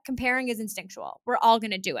comparing is instinctual. We're all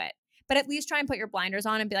going to do it. But at least try and put your blinders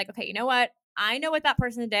on and be like, okay, you know what? I know what that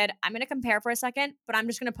person did. I'm going to compare for a second, but I'm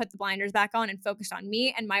just going to put the blinders back on and focus on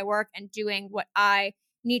me and my work and doing what I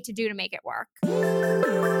need to do to make it work.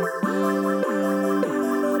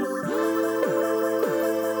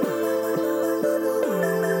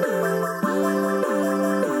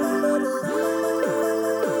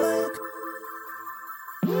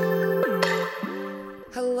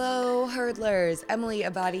 Hello, hurdlers. Emily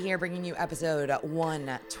Abadi here, bringing you episode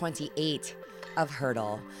 128 of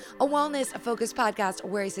Hurdle, a wellness-focused podcast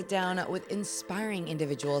where I sit down with inspiring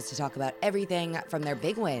individuals to talk about everything from their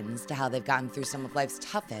big wins to how they've gotten through some of life's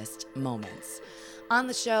toughest moments. On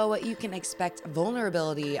the show, you can expect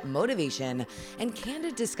vulnerability, motivation, and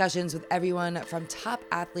candid discussions with everyone from top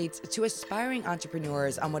athletes to aspiring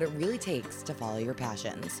entrepreneurs on what it really takes to follow your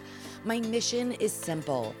passions. My mission is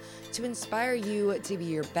simple: to inspire you to be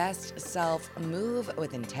your best self, move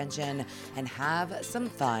with intention, and have some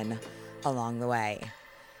fun along the way.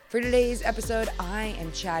 For today's episode, I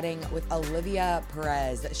am chatting with Olivia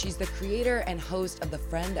Perez. She's the creator and host of the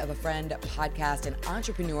Friend of a Friend podcast, an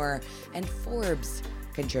entrepreneur, and Forbes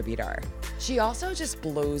contributor. She also just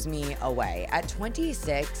blows me away. At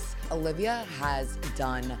 26, Olivia has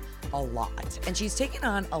done a lot, and she's taken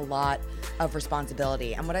on a lot of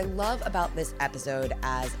responsibility. And what I love about this episode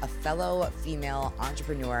as a fellow female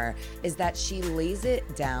entrepreneur is that she lays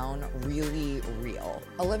it down really real.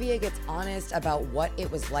 Olivia gets honest about what it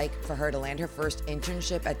was like for her to land her first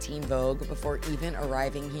internship at Teen Vogue before even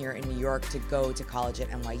arriving here in New York to go to college at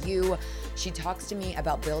NYU. She talks to me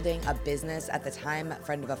about building a business, at the time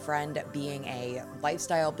Friend of a Friend being a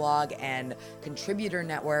lifestyle blog and contributor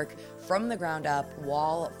network, from the ground up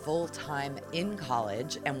while full-time in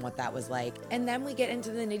college, and what that was like. And then we get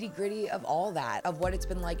into the nitty-gritty of all that, of what it's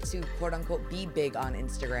been like to quote-unquote be big on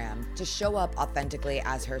Instagram, to show up authentically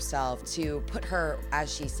as herself, to put her,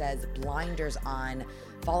 as she says, blinders on,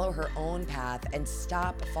 follow her own path, and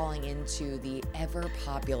stop falling into the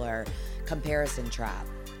ever-popular comparison trap.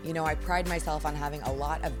 You know, I pride myself on having a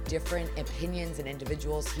lot of different opinions and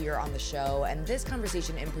individuals here on the show, and this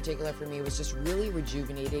conversation in particular for me was just really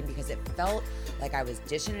rejuvenating because it felt like I was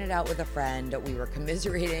dishing it out with a friend. We were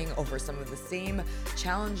commiserating over some of the same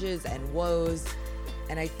challenges and woes,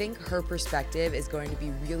 and I think her perspective is going to be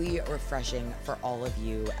really refreshing for all of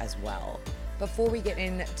you as well. Before we get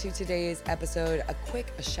into today's episode, a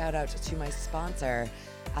quick shout out to my sponsor,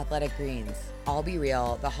 Athletic Greens. I'll be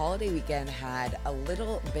real, the holiday weekend had a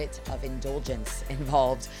little bit of indulgence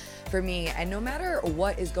involved for me, and no matter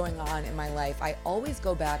what is going on in my life, I always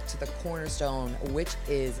go back to the cornerstone, which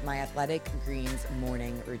is my Athletic Greens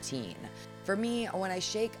morning routine. For me, when I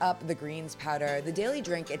shake up the greens powder, the daily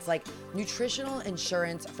drink, it's like nutritional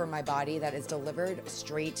insurance for my body that is delivered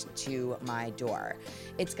straight to my door.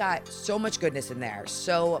 It's got so much goodness in there,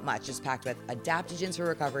 so much. It's packed with adaptogens for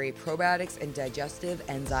recovery, probiotics and digestive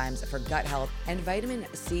enzymes for gut health, and vitamin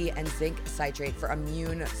C and zinc citrate for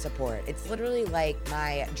immune support. It's literally like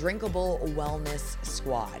my drinkable wellness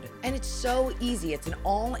squad. And it's so easy. It's an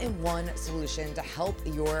all-in-one solution to help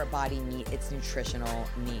your body meet its nutritional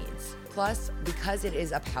needs. Plus, because it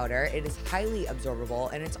is a powder, it is highly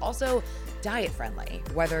absorbable, and it's also diet friendly.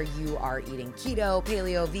 Whether you are eating keto,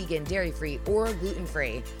 paleo, vegan, dairy-free, or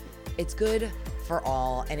gluten-free, it's good for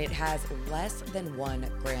all, and it has less than 1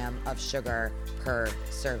 gram of sugar per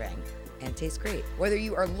serving. And tastes great. Whether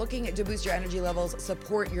you are looking to boost your energy levels,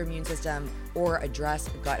 support your immune system, or address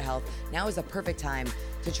gut health, now is the perfect time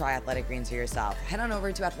to try Athletic Greens for yourself. Head on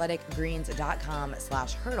over to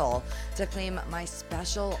athleticgreens.com/hurdle to claim my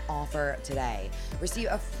special offer today. Receive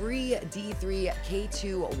a free D3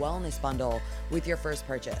 K2 wellness bundle with your first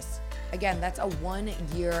purchase. Again, that's a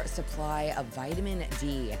 1-year supply of vitamin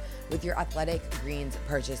D with your Athletic Greens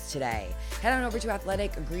purchase today. Head on over to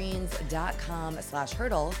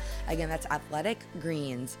athleticgreens.com/hurdle. Again, that's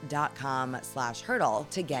athleticgreens.com/hurdle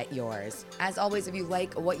to get yours. As always, if you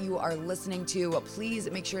like what you are listening to, please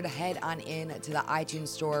make sure to head on in to the iTunes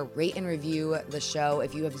store, rate and review the show.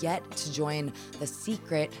 If you have yet to join the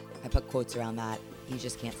secret, I put quotes around that, you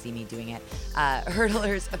just can't see me doing it,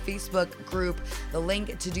 Hurdlers Facebook group. The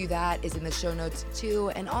link to do that is in the show notes too.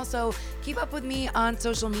 And also keep up with me on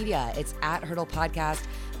social media. It's at Hurdle Podcast,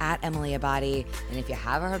 at Emily Abadi. And if you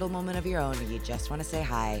have a hurdle moment of your own or you just want to say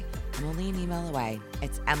hi, I'm only an email away.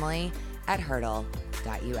 It's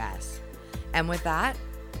emily@hurdle.us. And with that,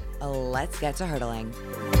 let's get to hurdling.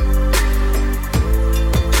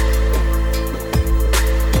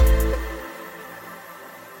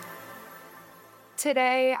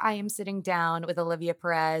 Today, I am sitting down with Olivia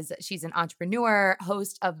Perez. She's an entrepreneur,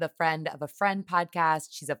 host of the Friend of a Friend podcast.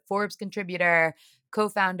 She's a Forbes contributor,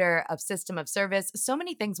 co-founder of System of Service. So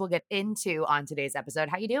many things we'll get into on today's episode.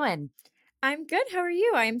 How you doing? I'm good. How are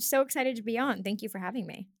you? I am so excited to be on. Thank you for having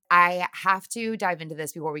me. I have to dive into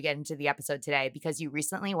this before we get into the episode today because you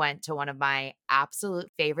recently went to one of my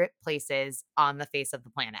absolute favorite places on the face of the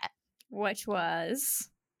planet, Which was,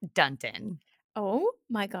 Dunton. oh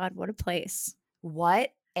my God, what a place. What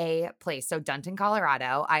a place. So Dunton,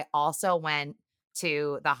 Colorado. I also went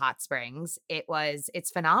to the hot springs.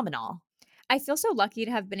 It's phenomenal. I feel so lucky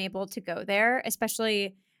to have been able to go there,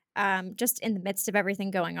 especially just in the midst of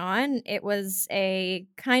everything going on. It was a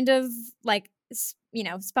kind of like,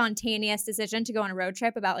 spontaneous decision to go on a road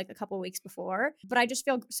trip about like a couple weeks before. But I just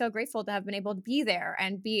feel so grateful to have been able to be there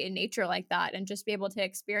and be in nature like that and just be able to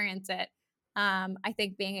experience it. I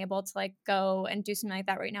think being able to like go and do something like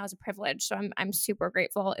that right now is a privilege. So I'm super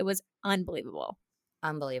grateful. It was unbelievable.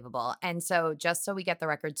 Unbelievable. And so, just so we get the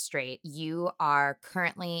record straight, you are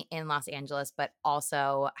currently in Los Angeles, but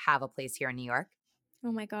also have a place here in New York.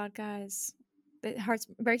 Oh my God, guys.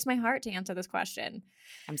 Breaks my heart to answer this question.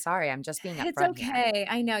 I'm sorry. I'm just being It's upfront here. okay.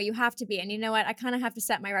 I know you have to be. And you know what? I kind of have to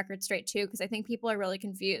set my record straight too, because I think people are really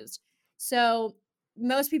confused. So,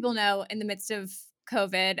 most people know in the midst of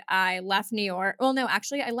COVID, I left New York. Well, no,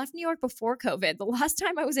 actually, I left New York before COVID. The last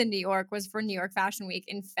time I was in New York was for New York Fashion Week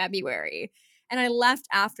in February. And I left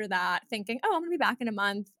after that thinking, oh, I'm going to be back in a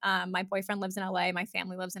month. My boyfriend lives in LA. My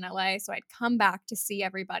family lives in LA. So I'd come back to see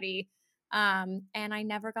everybody. And I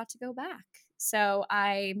never got to go back. So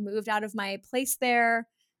I moved out of my place there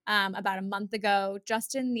about a month ago,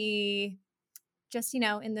 in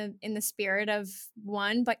the spirit of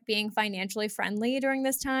one, but being financially friendly during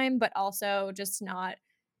this time, but also just not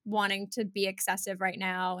wanting to be excessive right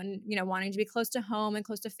now and, wanting to be close to home and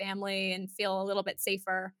close to family and feel a little bit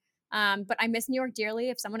safer. But I miss New York dearly.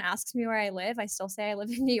 If someone asks me where I live, I still say I live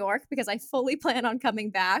in New York because I fully plan on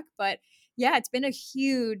coming back. But yeah, it's been a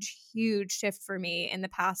huge, huge shift for me in the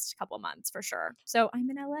past couple months for sure. So I'm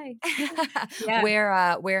in LA. Yeah.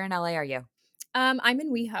 Where in LA are you? I'm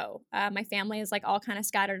in WeHo. My family is like all kind of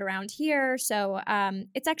scattered around here. So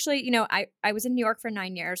it's actually, I was in New York for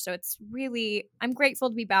 9 years. So it's really, I'm grateful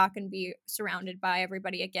to be back and be surrounded by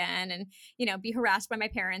everybody again and, be harassed by my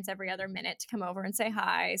parents every other minute to come over and say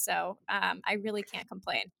hi. So I really can't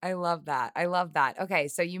complain. I love that. I love that. Okay.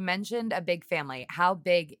 So you mentioned a big family. How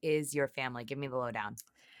big is your family? Give me the lowdown.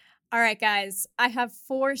 All right, guys. I have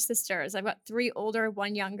 4 sisters. I've got 3 older,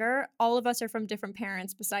 1 younger. All of us are from different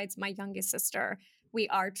parents besides my youngest sister. We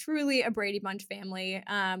are truly a Brady Bunch family.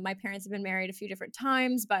 My parents have been married a few different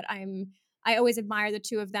times, but I always admire the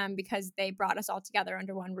two of them because they brought us all together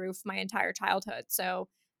under one roof my entire childhood. So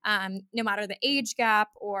no matter the age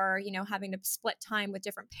gap or, having to split time with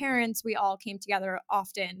different parents, we all came together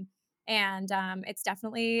often. And it's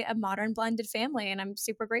definitely a modern blended family, and I'm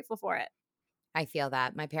super grateful for it. I feel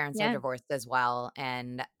that. My parents are Yeah. divorced as well,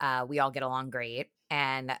 and we all get along great.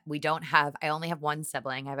 And I only have one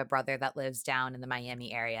sibling. I have a brother that lives down in the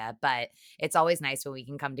Miami area, but it's always nice when we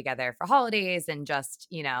can come together for holidays and just,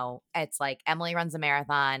 it's like Emily runs a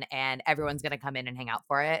marathon and everyone's going to come in and hang out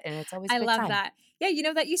for it. And it's always a I good love time. that.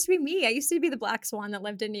 Yeah, that used to be me. I used to be the black swan that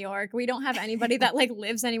lived in New York. We don't have anybody that like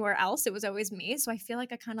lives anywhere else. It was always me. So I feel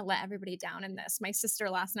like I kind of let everybody down in this. My sister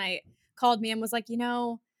last night called me and was like,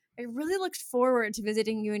 I really looked forward to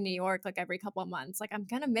visiting you in New York like every couple of months. Like, I'm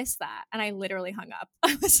going to miss that. And I literally hung up.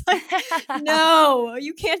 I was like, no,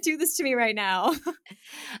 you can't do this to me right now.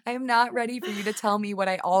 I am not ready for you to tell me what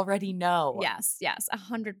I already know. Yes,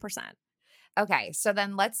 100%. Okay, so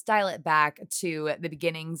then let's dial it back to the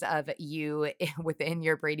beginnings of you within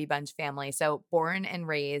your Brady Bunch family. So, born and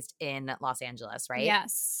raised in Los Angeles, right?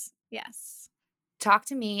 Yes. Talk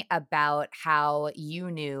to me about how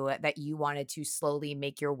you knew that you wanted to slowly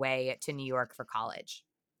make your way to New York for college.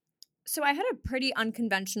 So I had a pretty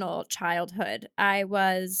unconventional childhood. I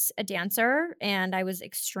was a dancer and I was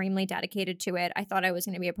extremely dedicated to it. I thought I was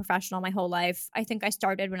going to be a professional my whole life. I think I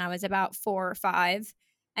started when I was about 4 or 5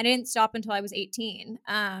 and I didn't stop until I was 18.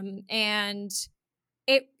 And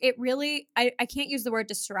it really, I can't use the word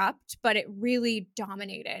disrupt, but it really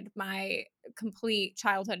dominated my complete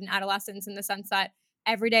childhood and adolescence in the sense that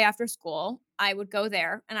every day after school, I would go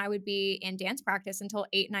there and I would be in dance practice until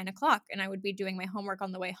 8, 9 o'clock. And I would be doing my homework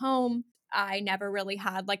on the way home. I never really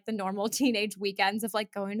had like the normal teenage weekends of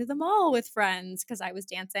like going to the mall with friends because I was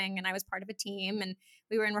dancing and I was part of a team and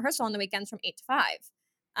we were in rehearsal on the weekends from 8 to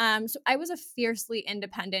 5. So I was a fiercely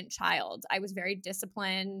independent child. I was very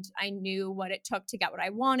disciplined. I knew what it took to get what I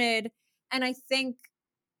wanted. And I think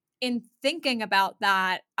in thinking about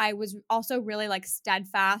that, I was also really like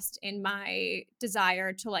steadfast in my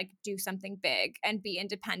desire to like do something big and be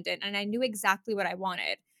independent. And I knew exactly what I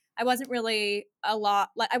wanted. I wasn't really I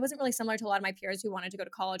wasn't really similar to a lot of my peers who wanted to go to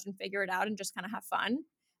college and figure it out and just kind of have fun.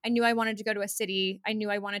 I knew I wanted to go to a city. I knew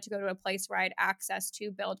I wanted to go to a place where I had access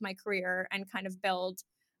to build my career and kind of build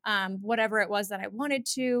whatever it was that I wanted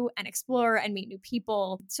to and explore and meet new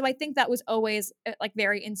people. So I think that was always like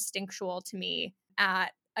very instinctual to me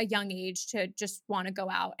at a young age to just want to go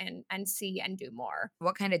out and see and do more.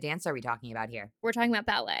 What kind of dance are we talking about here? We're talking about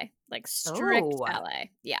ballet, like strict Oh, ballet.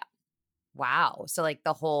 Yeah. wow. So like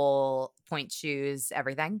the whole point shoes,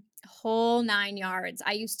 everything? Whole 9 yards.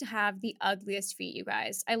 I used to have the ugliest feet, you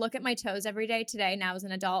guys. I look at my toes every day today now as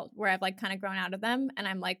an adult where I've like kind of grown out of them. And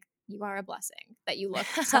I'm like, you are a blessing that you look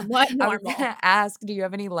somewhat I was normal. gonna ask, do you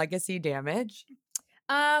have any legacy damage?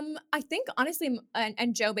 I think honestly,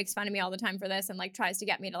 and Joe makes fun of me all the time for this and like tries to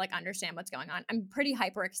get me to like understand what's going on. I'm pretty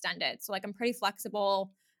hyperextended. So like I'm pretty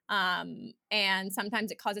flexible. And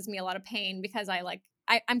sometimes it causes me a lot of pain because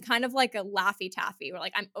I'm kind of like a Laffy Taffy where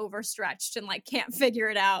like I'm overstretched and like can't figure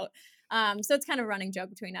it out. So it's kind of a running joke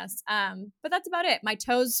between us. But that's about it. My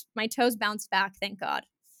toes bounced back, thank God.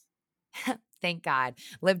 Thank God.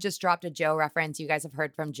 Liv just dropped a Joe reference. You guys have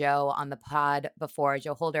heard from Joe on the pod before.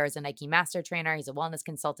 Joe Holder is a Nike master trainer. He's a wellness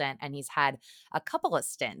consultant, and he's had a couple of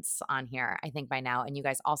stints on here, I think, by now. And you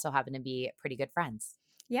guys also happen to be pretty good friends.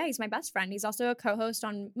 Yeah, he's my best friend. He's also a co-host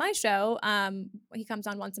on my show. He comes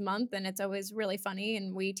on once a month, and it's always really funny.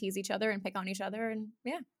 And we tease each other and pick on each other, and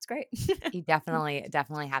yeah, it's great. You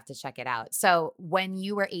definitely have to check it out. So, when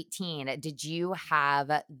you were 18, did you have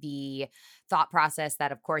the thought process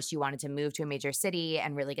that, of course, you wanted to move to a major city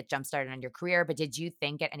and really get jump started on your career? But did you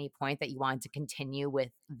think at any point that you wanted to continue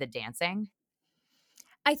with the dancing?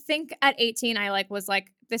 I think at 18, I was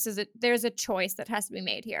like, there's a choice that has to be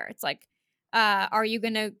made here. It's like, are you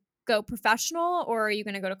going to go professional or are you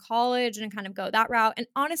going to go to college and kind of go that route? And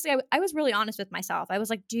honestly, I was really honest with myself. I was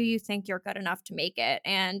like, do you think you're good enough to make it?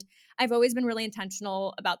 And I've always been really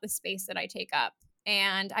intentional about the space that I take up.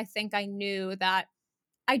 And I think I knew that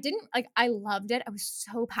I didn't like, I loved it. I was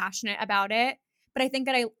so passionate about it. But I think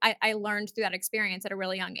that I learned through that experience at a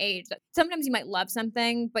really young age that sometimes you might love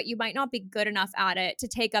something, but you might not be good enough at it to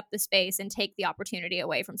take up the space and take the opportunity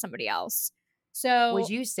away from somebody else. Would So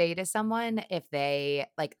you say to someone if they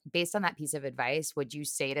like based on that piece of advice, would you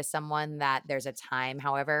say to someone that there's a time,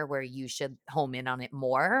 however, where you should home in on it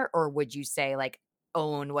more? Or would you say like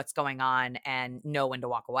own what's going on and know when to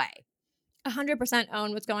walk away? 100%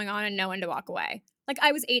 own what's going on and know when to walk away. Like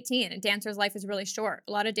I was 18 and dancers' life is really short.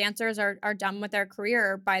 A lot of dancers are done with their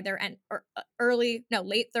career by their end or late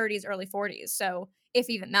 30s, early 40s. So if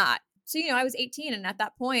even that. So I was 18 and at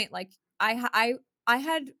that point, like I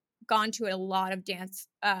had gone to a lot of dance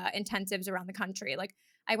intensives around the country. Like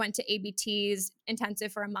I went to ABT's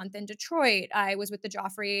intensive for a month in Detroit. I was with the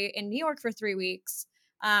Joffrey in New York for 3 weeks.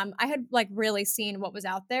 I had like really seen what was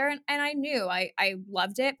out there and I knew I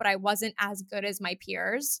loved it, but I wasn't as good as my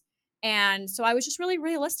peers. And so I was just really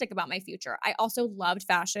realistic about my future. I also loved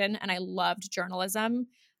fashion and I loved journalism.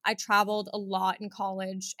 I traveled a lot in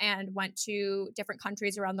college and went to different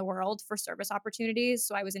countries around the world for service opportunities.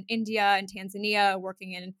 So I was in India and Tanzania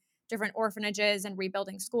working in different orphanages and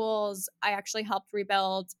rebuilding schools. I actually helped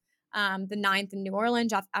rebuild the ninth in New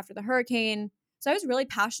Orleans after the hurricane. So I was really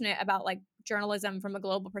passionate about like journalism from a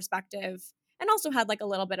global perspective and also had like a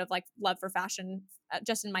little bit of like love for fashion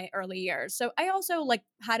just in my early years. So I also like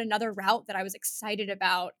had another route that I was excited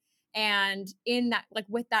about. And in that, like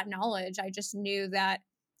with that knowledge, I just knew that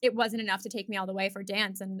it wasn't enough to take me all the way for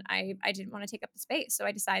dance. And I didn't want to take up the space. So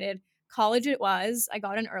I decided college it was. I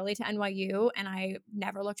got in early to NYU and I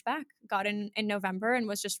never looked back. Got in November and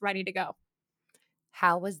was just ready to go.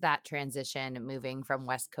 How was that transition moving from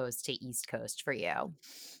West Coast to East Coast for you?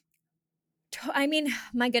 I mean,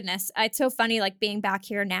 my goodness, it's so funny like being back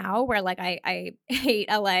here now where like I hate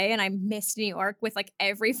LA and I miss New York with like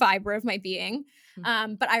every fiber of my being.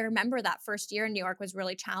 But I remember that first year in New York was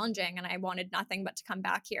really challenging and I wanted nothing but to come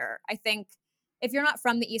back here. I think if you're not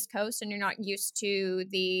from the East Coast and you're not used to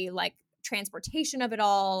the like transportation of it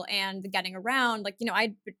all and the getting around, like,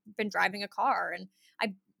 I'd been driving a car and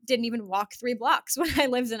I didn't even walk 3 blocks when I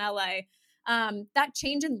lived in LA. That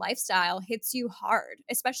change in lifestyle hits you hard,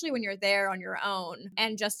 especially when you're there on your own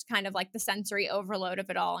and just kind of like the sensory overload of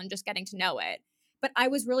it all and just getting to know it. But I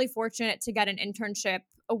was really fortunate to get an internship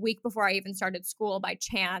a week before I even started school by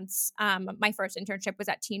chance. My first internship was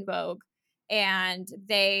at Teen Vogue. And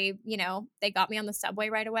they got me on the subway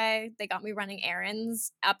right away. They got me running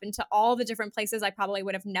errands up into all the different places I probably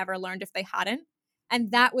would have never learned if they hadn't.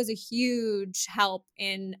 And that was a huge help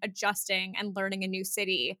in adjusting and learning a new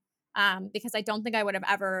city because I don't think I would have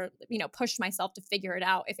ever, pushed myself to figure it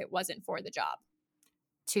out if it wasn't for the job.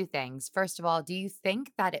 Two things. First of all, do you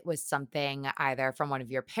think that it was something either from one of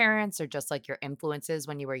your parents or just like your influences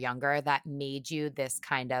when you were younger that made you this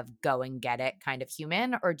kind of go and get it kind of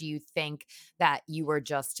human? Or do you think that you were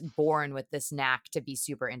just born with this knack to be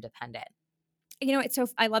super independent? It's so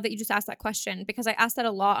I love that you just asked that question because I ask that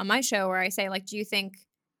a lot on my show where I say like, do you think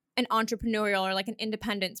an entrepreneurial or like an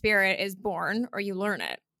independent spirit is born or you learn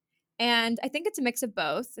it? And I think it's a mix of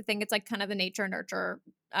both. I think it's like kind of the nature nurture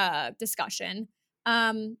discussion.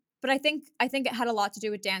 But I think it had a lot to do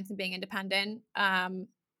with dance and being independent.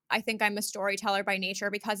 I think I'm a storyteller by nature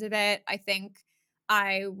because of it. I think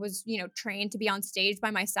I was, trained to be on stage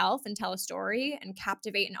by myself and tell a story and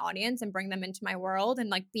captivate an audience and bring them into my world and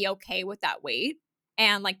like be okay with that weight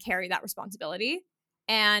and like carry that responsibility.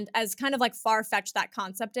 And as kind of like far fetched that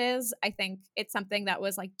concept is, I think it's something that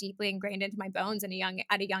was like deeply ingrained into my bones at a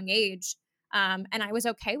young age. And I was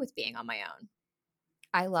okay with being on my own.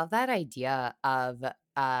 I love that idea of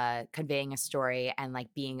conveying a story and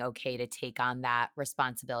like being okay to take on that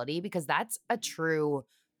responsibility because that's a true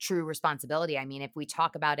responsibility. I mean, if we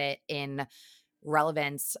talk about it in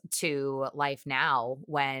relevance to life now,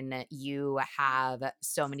 when you have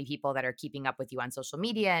so many people that are keeping up with you on social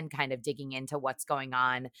media and kind of digging into what's going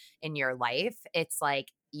on in your life, it's like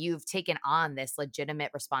you've taken on this legitimate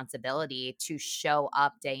responsibility to show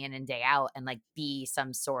up day in and day out and like be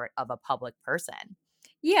some sort of a public person.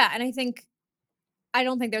 Yeah. And I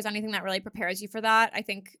don't think there's anything that really prepares you for that. I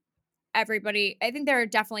think there are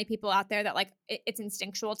definitely people out there that like it's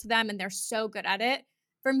instinctual to them and they're so good at it.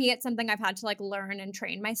 For me, it's something I've had to like learn and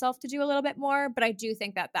train myself to do a little bit more. But I do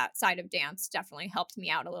think that that side of dance definitely helped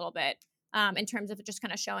me out a little bit in terms of just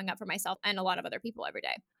kind of showing up for myself and a lot of other people every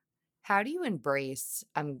day. How do you embrace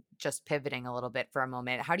I'm just pivoting a little bit for a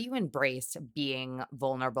moment. How do you embrace being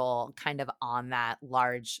vulnerable kind of on that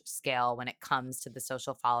large scale when it comes to the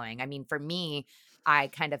social following? I mean, for me, I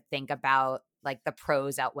kind of think about like the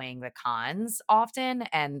pros outweighing the cons often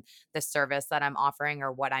and the service that I'm offering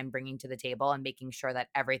or what I'm bringing to the table and making sure that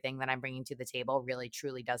everything that I'm bringing to the table really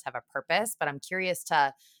truly does have a purpose. But I'm curious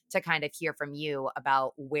to kind of hear from you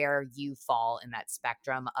about where you fall in that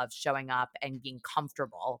spectrum of showing up and being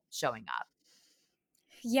comfortable showing up.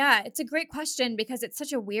 Yeah, it's a great question because it's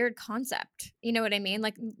such a weird concept. You know what I mean?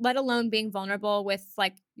 Like, let alone being vulnerable with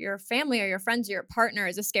like your family or your friends or your partner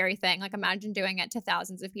is a scary thing. Like, imagine doing it to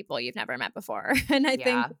thousands of people you've never met before. And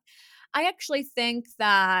Yeah. I actually think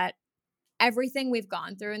that everything we've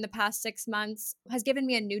gone through in the past 6 months has given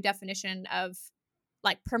me a new definition of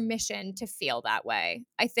like permission to feel that way.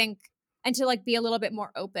 I think and to like be a little bit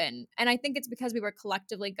more open. And I think it's because we were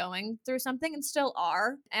collectively going through something and still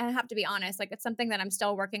are. And I have to be honest, like it's something that I'm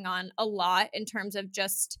still working on a lot in terms of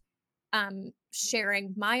just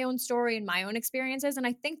sharing my own story and my own experiences. And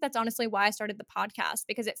I think that's honestly why I started the podcast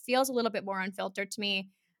because it feels a little bit more unfiltered to me.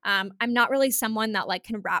 I'm not really someone that like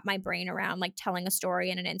can wrap my brain around like telling a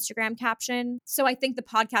story in an Instagram caption. So I think the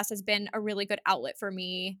podcast has been a really good outlet for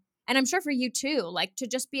me. And I'm sure for you too, like to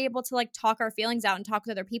just be able to like talk our feelings out and talk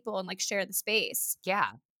with other people and like share the space.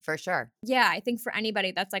 Yeah, for sure. Yeah, I think for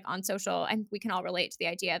anybody that's like on social, and we can all relate to the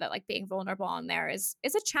idea that like being vulnerable on there is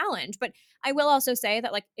a challenge. But I will also say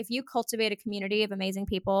that like if you cultivate a community of amazing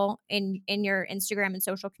people in your Instagram and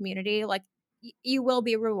social community, like you will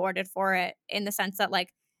be rewarded for it in the sense that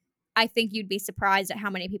like I think you'd be surprised at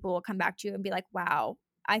how many people will come back to you and be like, wow,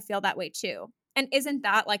 I feel that way too. And isn't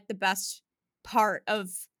that like the best part of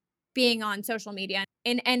being on social media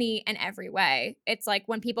in any and every way? It's like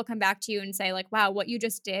when people come back to you and say, like, wow, what you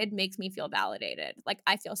just did makes me feel validated. Like,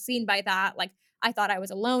 I feel seen by that. Like, I thought I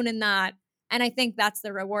was alone in that. And I think that's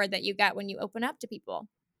the reward that you get when you open up to people.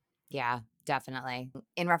 Yeah, definitely.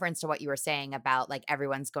 In reference to what you were saying about like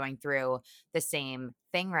everyone's going through the same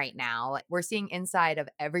thing right now, we're seeing inside of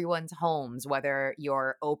everyone's homes, whether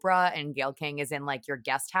you're Oprah and Gail King is in like your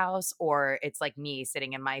guest house, or it's like me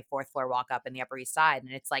sitting in my fourth floor walk up in the Upper East Side.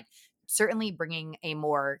 And it's like certainly bringing a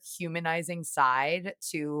more humanizing side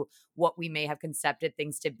to what we may have concepted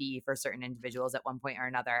things to be for certain individuals at one point or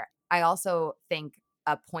another. I also think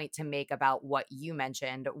a point to make about what you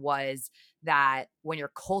mentioned was that when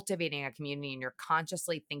you're cultivating a community and you're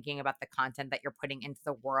consciously thinking about the content that you're putting into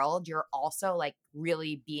the world, you're also like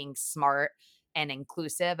really being smart and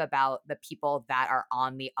inclusive about the people that are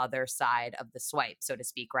on the other side of the swipe, so to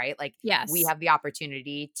speak, right? Like we Yes. have the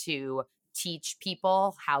opportunity to teach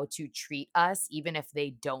people how to treat us, even if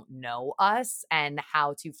they don't know us, and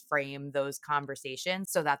how to frame those conversations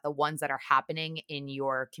so that the ones that are happening in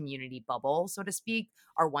your community bubble, so to speak,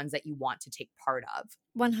 are ones that you want to take part of.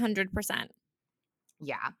 100%.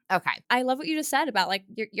 Yeah. Okay. I love what you just said about like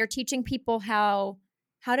you're teaching people how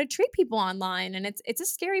how to treat people online, and it's a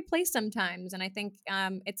scary place sometimes. And I think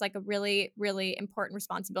it's like a really really important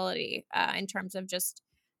responsibility in terms of just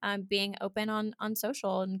being open on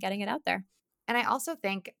social and getting it out there. And I also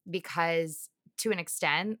think because to an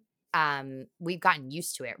extent, we've gotten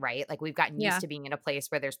used to it, right? Like we've gotten used Yeah. to being in a place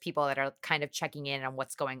where there's people that are kind of checking in on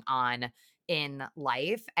what's going on in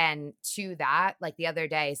life. And to that, like the other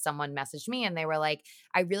day, someone messaged me and they were like,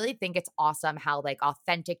 I really think it's awesome how like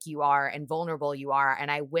authentic you are and vulnerable you are. And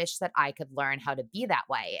I wish that I could learn how to be that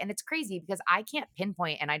way. And it's crazy because I can't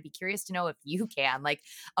pinpoint, and I'd be curious to know if you can, like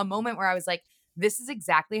a moment where I was like, this is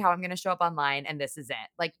exactly how I'm going to show up online and this is it.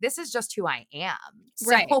 Like this is just who I am. So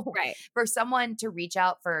Right. Right. for someone to reach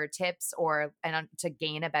out for tips or to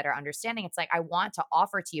gain a better understanding, it's like I want to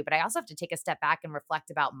offer to you, but I also have to take a step back and reflect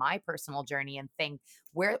about my personal journey and think,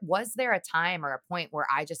 where was there a time or a point where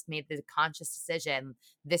I just made the conscious decision,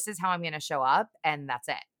 this is how I'm going to show up and that's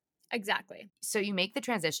it. Exactly. So you make the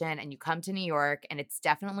transition and you come to New York, and it's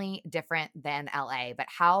definitely different than LA. But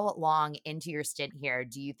how long into your stint here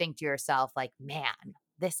do you think to yourself like, man,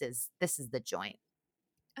 this is the joint?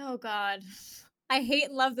 Oh God. I hate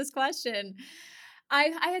and love this question.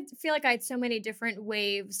 Feel like I had so many different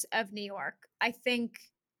waves of New York. I think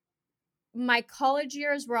my college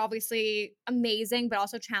years were obviously amazing, but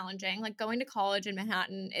also challenging. Like going to college in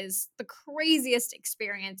Manhattan is the craziest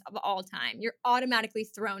experience of all time. You're automatically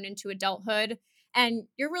thrown into adulthood and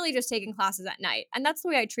you're really just taking classes at night. And that's the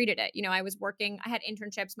way I treated it. You know, I was working, I had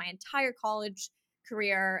internships my entire college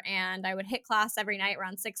career, and I would hit class every night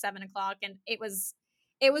around 6, 7 o'clock. And it was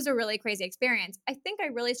a really crazy experience. I think I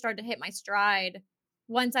really started to hit my stride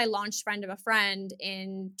once I launched Friend of a Friend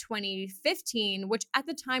in 2015, which at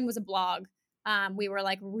the time was a blog. We were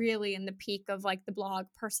like really in the peak of like the blog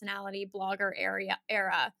personality blogger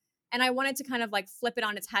era. And I wanted to kind of like flip it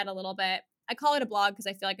on its head a little bit. I call it a blog because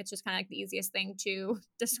I feel like it's just kind of like the easiest thing to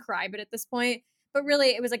describe it at this point. But really,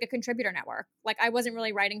 it was like a contributor network. Like I wasn't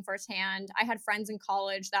really writing firsthand. I had friends in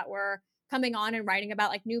college that were coming on and writing about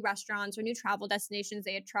like new restaurants or new travel destinations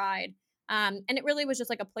they had tried. And it really was just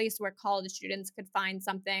like a place where college students could find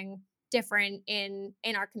something different in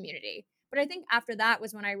our community. But I think after that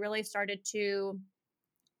was when I really started to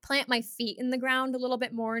plant my feet in the ground a little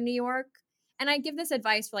bit more in New York. And I give this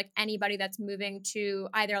advice for like anybody that's moving to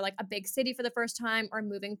either like a big city for the first time or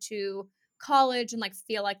moving to college and like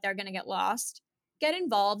feel like they're going to get lost. Get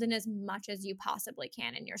involved in as much as you possibly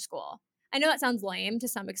can in your school. I know that sounds lame to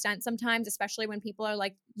some extent sometimes, especially when people are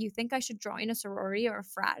like, you think I should join a sorority or a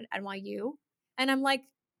frat at NYU? And I'm like,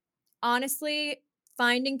 honestly,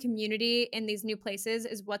 finding community in these new places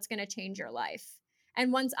is what's going to change your life.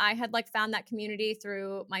 And once I had like found that community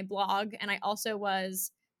through my blog, and I also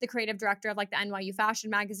was the creative director of like the NYU Fashion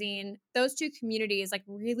Magazine, those two communities like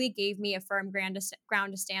really gave me a firm ground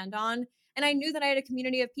to stand on. And I knew that I had a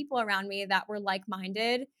community of people around me that were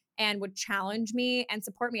like-minded and would challenge me and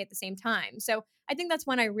support me at the same time. So I think that's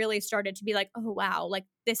when I really started to be like, oh wow, like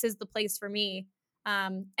this is the place for me.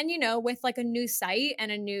 And you know, with like a new site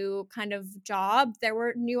and a new kind of job, there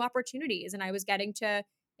were new opportunities, and I was getting to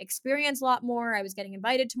experience a lot more. I was getting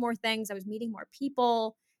invited to more things. I was meeting more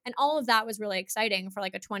people, and all of that was really exciting for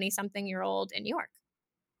like a 20-something-year-old in New York.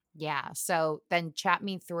 Yeah. So then chat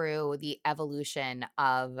me through the evolution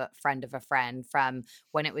of Friend of a Friend from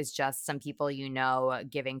when it was just some people you know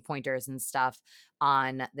giving pointers and stuff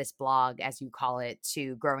on this blog, as you call it,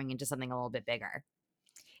 to growing into something a little bit bigger.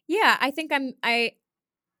 Yeah, I think I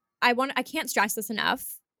can't stress this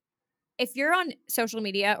enough. If you're on social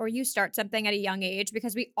media or you start something at a young age,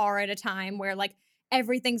 because we are at a time where like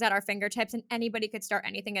everything's at our fingertips and anybody could start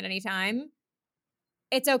anything at any time,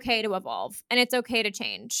 it's okay to evolve and it's okay to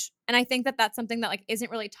change. And I think that that's something that like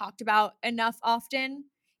isn't really talked about enough often.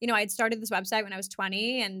 You know, I had started this website when I was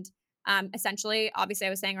 20, and essentially, obviously I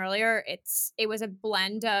was saying earlier, it was a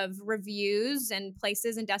blend of reviews and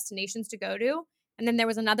places and destinations to go to. And then there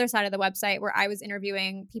was another side of the website where I was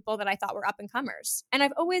interviewing people that I thought were up and comers. And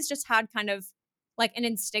I've always just had kind of like an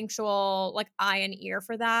instinctual like eye and ear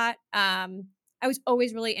for that. I was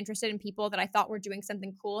always really interested in people that I thought were doing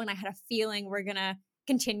something cool, and I had a feeling we're gonna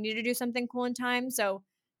continue to do something cool in time. So,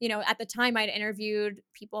 you know, at the time I'd interviewed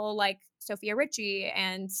people like Sophia Richie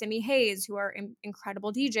and Simi Hayes, who are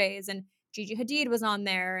incredible DJs, and Gigi Hadid was on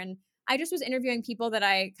there. And I just was interviewing people that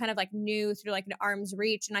I kind of like knew through like an arm's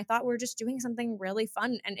reach. And I thought we are just doing something really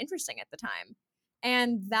fun and interesting at the time.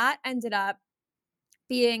 And that ended up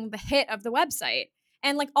being the hit of the website.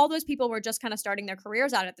 And like all those people were just kind of starting their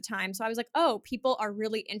careers out at the time. So I was like, oh, people are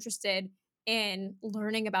really interested in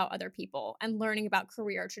learning about other people and learning about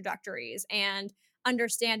career trajectories and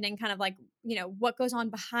understanding kind of like, you know, what goes on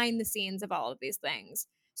behind the scenes of all of these things.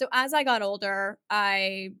 So as I got older,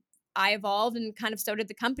 I evolved, and kind of so did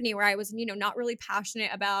the company, where I was, not really passionate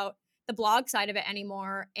about the blog side of it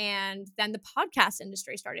anymore. And then the podcast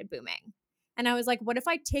industry started booming. And I was like, what if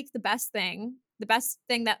I take the best thing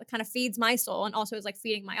that kind of feeds my soul and also is like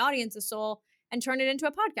feeding my audience's soul, and turn it into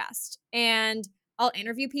a podcast? And I'll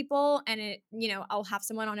interview people, and I'll have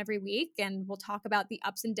someone on every week, and we'll talk about the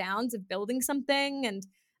ups and downs of building something. And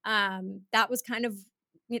that was kind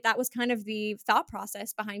of the thought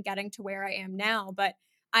process behind getting to where I am now. But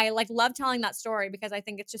I like love telling that story because I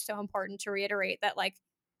think it's just so important to reiterate that like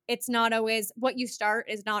it's not always what you start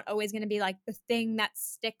is not always going to be like the thing that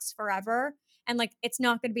sticks forever, and like it's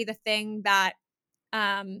not going to be the thing that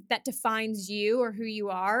that defines you or who you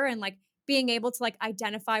are. And like being able to like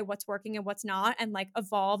identify what's working and what's not, and like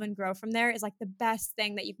evolve and grow from there, is like the best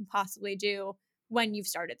thing that you can possibly do when you've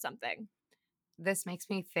started something. This makes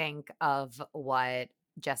me think of what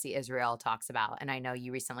Jesse Israel talks about. And I know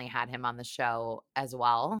you recently had him on the show as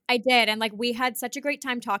well. I did. And like we had such a great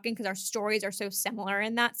time talking because our stories are so similar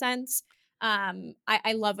in that sense.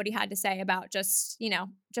 I love what he had to say about just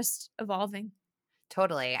evolving.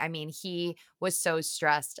 Totally. I mean, he was so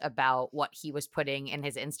stressed about what he was putting in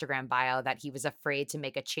his Instagram bio that he was afraid to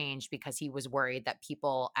make a change because he was worried that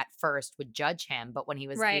people at first would judge him. But when he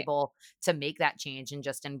was Right. able to make that change and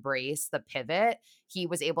just embrace the pivot, he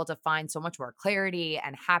was able to find so much more clarity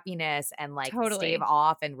and happiness and like stave Totally.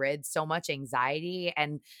 off and rid so much anxiety.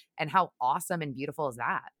 And how awesome and beautiful is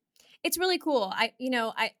that? It's really cool. I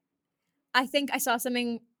think I saw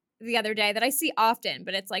something the other day that I see often,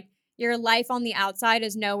 but it's like your life on the outside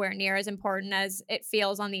is nowhere near as important as it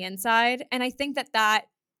feels on the inside. And I think that that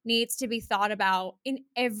needs to be thought about in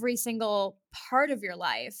every single part of your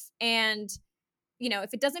life. And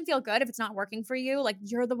if it doesn't feel good, if it's not working for you, like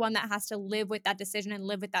you're the one that has to live with that decision and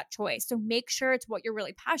live with that choice. So make sure it's what you're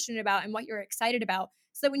really passionate about and what you're excited about,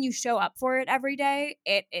 so that when you show up for it every day,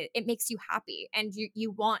 it makes you happy and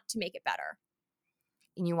you want to make it better.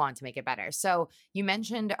 And you want to make it better. So you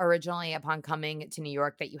mentioned originally upon coming to New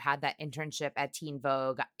York that you had that internship at Teen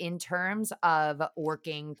Vogue. In terms of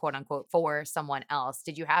working, quote unquote, for someone else,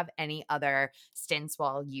 did you have any other stints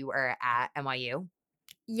while you were at NYU?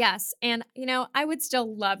 Yes. And, I would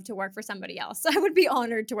still love to work for somebody else. I would be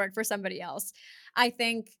honored to work for somebody else. I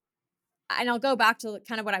think, and I'll go back to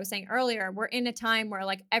kind of what I was saying earlier. We're in a time where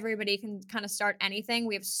like everybody can kind of start anything.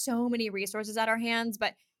 We have so many resources at our hands.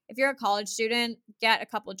 But if you're a college student, get a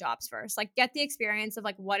couple jobs first. Like get the experience of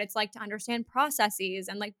like what it's like to understand processes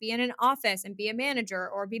and like be in an office and be a manager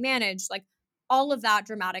or be managed. Like all of that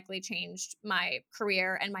dramatically changed my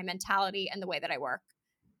career and my mentality and the way that I work.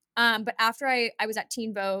 But after I was at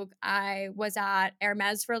Teen Vogue, I was at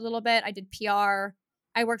Hermes for a little bit. I did PR.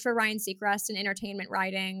 I worked for Ryan Seacrest in entertainment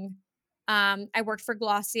writing. I worked for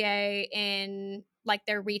Glossier in like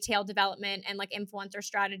their retail development and like influencer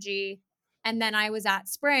strategy. And then I was at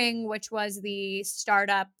Spring, which was the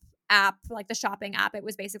startup app, like the shopping app. It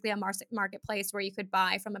was basically a marketplace where you could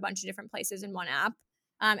buy from a bunch of different places in one app.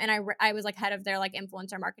 And I was like head of their like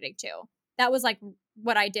influencer marketing too. That was like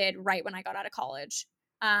what I did right when I got out of college.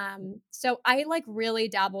 So I like really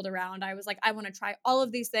dabbled around. I was like, I want to try all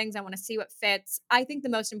of these things. I want to see what fits. I think the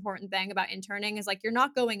most important thing about interning is like, you're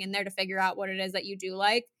not going in there to figure out what it is that you do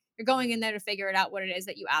like. You're going in there to figure it out what it is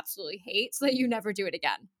that you absolutely hate, so that you never do it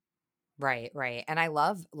again. Right, right. And I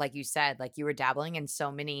love, like you said, like you were dabbling in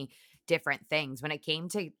so many different things. When it came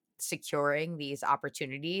to securing these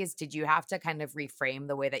opportunities, did you have to kind of reframe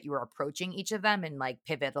the way that you were approaching each of them and like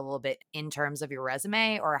pivot a little bit in terms of your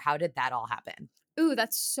resume, or how did that all happen? Ooh,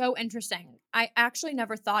 that's so interesting. I actually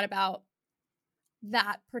never thought about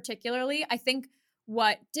that particularly. I think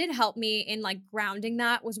what did help me in like grounding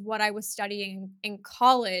that was what I was studying in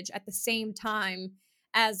college at the same time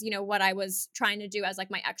as, what I was trying to do as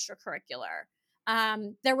like my extracurricular.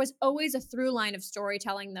 There was always a through line of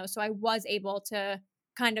storytelling though. So I was able to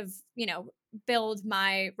kind of, build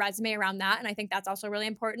my resume around that. And I think that's also really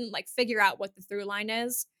important, like figure out what the through line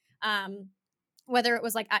is. Um, whether it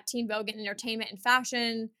was like at Teen Vogue in entertainment and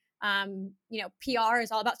fashion, PR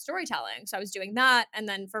is all about storytelling. So I was doing that. And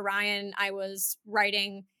then for Ryan, I was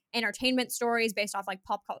writing entertainment stories based off like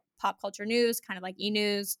pop culture news, kind of like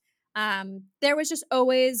e-news. There was just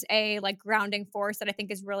always a like grounding force that I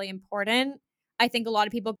think is really important. I think a lot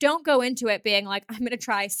of people don't go into it being like, I'm going to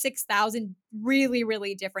try 6,000 really,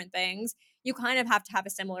 really different things. You kind of have to have a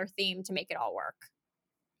similar theme to make it all work.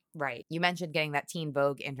 Right. You mentioned getting that Teen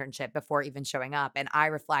Vogue internship before even showing up. And I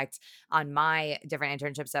reflect on my different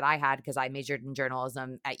internships that I had because I majored in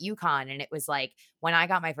journalism at UConn. And it was like when I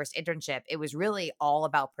got my first internship, it was really all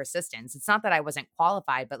about persistence. It's not that I wasn't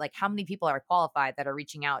qualified, but like how many people are qualified that are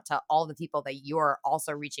reaching out to all the people that you're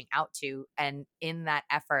also reaching out to? And in that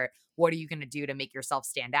effort, what are you going to do to make yourself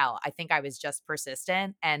stand out? I think I was just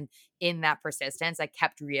persistent. And in that persistence, I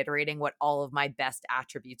kept reiterating what all of my best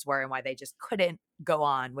attributes were and why they just couldn't go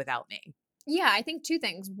on without me. Yeah, I think two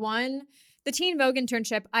things. One, the Teen Vogue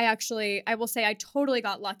internship, I will say I totally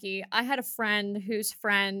got lucky. I had a friend whose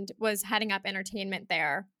friend was heading up entertainment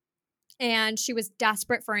there, and she was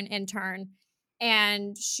desperate for an intern.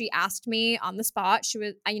 And she asked me on the spot.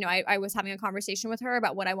 I was having a conversation with her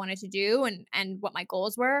about what I wanted to do and what my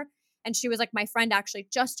goals were. And she was like, my friend actually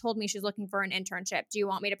just told me she's looking for an internship. Do you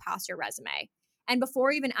want me to pass your resume? And before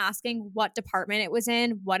even asking what department it was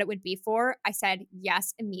in, what it would be for, I said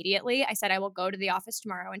yes immediately. I said, I will go to the office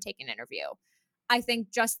tomorrow and take an interview. I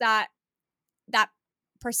think just that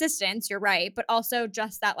persistence, you're right, but also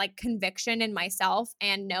just that like conviction in myself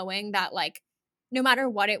and knowing that like no matter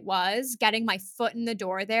what it was, getting my foot in the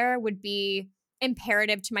door there would be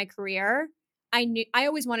imperative to my career. I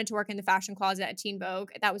always wanted to work in the fashion closet at Teen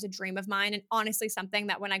Vogue. That was a dream of mine. And honestly, something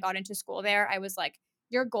that when I got into school there, I was like,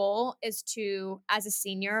 your goal is to, as a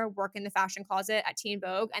senior, work in the fashion closet at Teen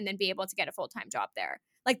Vogue and then be able to get a full-time job there.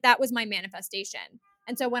 Like that was my manifestation.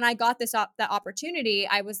 And so when I got the opportunity,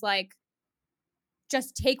 I was like,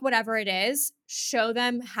 just take whatever it is, show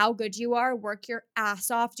them how good you are, work your ass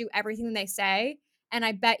off, do everything they say. And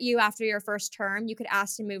I bet you after your first term, you could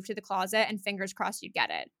ask to move to the closet and fingers crossed you'd get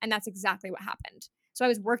it. And that's exactly what happened. So I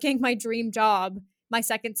was working my dream job my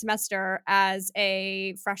second semester as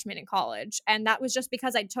a freshman in college. And that was just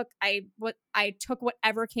because I took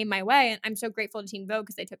whatever came my way. And I'm so grateful to Teen Vogue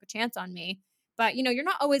because they took a chance on me. But you're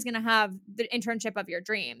not always going to have the internship of your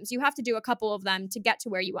dreams. You have to do a couple of them to get to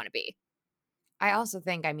where you want to be. I also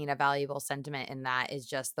think, a valuable sentiment in that is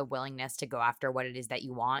just the willingness to go after what it is that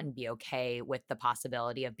you want and be okay with the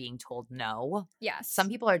possibility of being told no. Yes. Some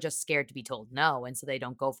people are just scared to be told no, and so they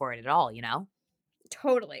don't go for it at all,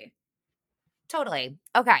 Totally. Totally.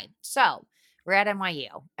 Okay, so we're at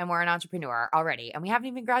NYU and we're an entrepreneur already, and we haven't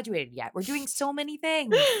even graduated yet. We're doing so many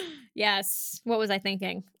things. Yes. What was I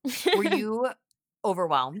thinking? Were you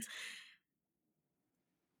overwhelmed?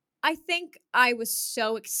 I think I was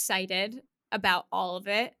so excited about all of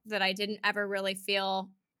it that I didn't ever really feel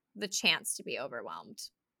the chance to be overwhelmed.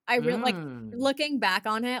 I really like looking back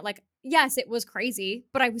on it, like, yes, it was crazy,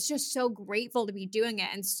 but I was just so grateful to be doing it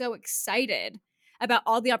and so excited about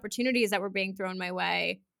all the opportunities that were being thrown my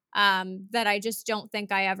way that I just don't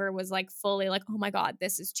think I ever was like fully like, oh my God,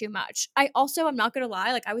 this is too much. I'm not going to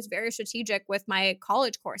lie, like I was very strategic with my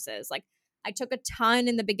college courses. Like I took a ton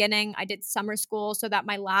in the beginning. I did summer school so that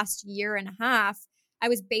my last year and a half, I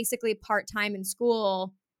was basically part-time in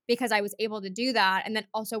school because I was able to do that and then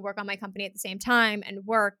also work on my company at the same time and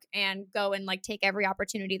work and go and like take every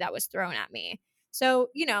opportunity that was thrown at me. So,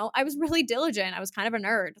 I was really diligent. I was kind of a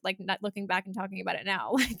nerd, like not looking back and talking about it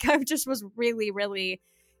now. Like I just was really, really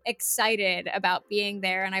excited about being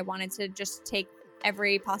there and I wanted to just take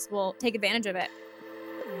advantage of it.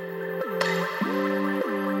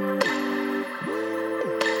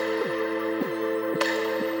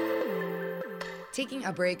 Taking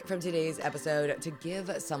a break from today's episode to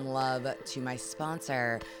give some love to my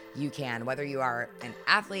sponsor, UCAN. Whether you are an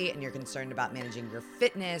athlete and you're concerned about managing your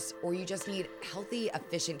fitness or you just need healthy,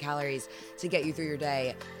 efficient calories to get you through your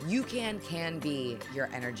day, UCAN can be your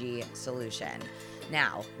energy solution.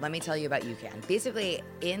 Now, let me tell you about UCAN. Basically,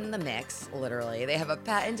 in the mix, literally, they have a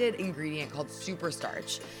patented ingredient called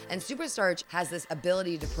superstarch. And superstarch has this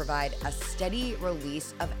ability to provide a steady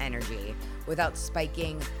release of energy without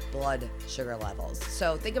spiking blood sugar levels.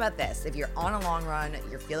 So think about this. If you're on a long run,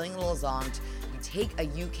 you're feeling a little zonked, take a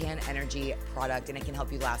UCAN energy product and it can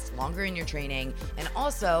help you last longer in your training and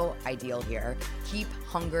also, ideal here, keep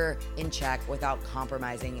hunger in check without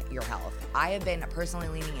compromising your health. I have been personally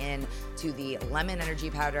leaning in to the lemon energy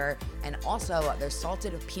powder and also their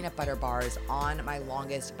salted peanut butter bars on my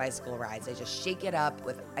longest bicycle rides. I just shake it up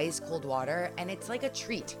with ice cold water and it's like a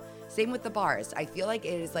treat. Same with the bars. I feel like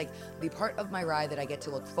it is like the part of my ride that I get to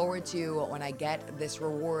look forward to when I get this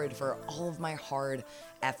reward for all of my hard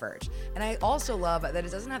effort. And I also love that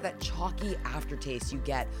it doesn't have that chalky aftertaste you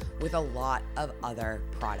get with a lot of other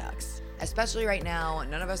products. Especially right now,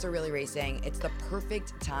 none of us are really racing. It's the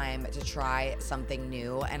perfect time to try something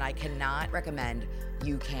new, and I cannot recommend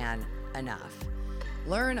UCAN enough.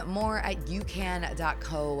 Learn more at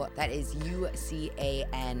ucan.co. That is UCAN.co.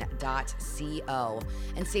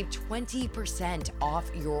 And save 20% off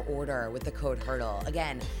your order with the code HURDLE.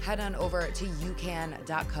 Again, head on over to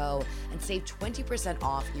ucan.co and save 20%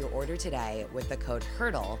 off your order today with the code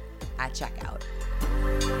HURDLE at checkout.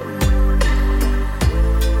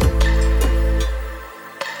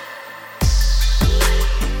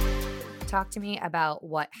 Talk to me about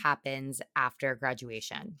what happens after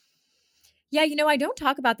graduation. Yeah, I don't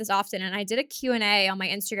talk about this often, and I did a Q&A on my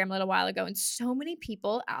Instagram a little while ago, and so many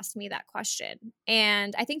people asked me that question.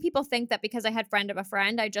 And I think people think that because I had friend of a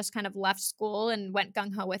friend, I just kind of left school and went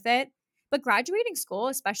gung-ho with it. But graduating school,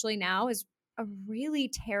 especially now, is a really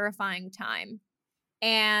terrifying time.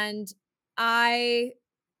 And I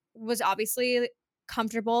was obviously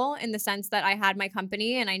comfortable in the sense that I had my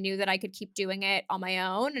company and I knew that I could keep doing it on my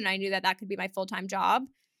own and I knew that that could be my full-time job.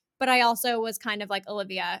 But I also was kind of like,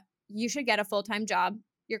 Olivia, you should get a full-time job.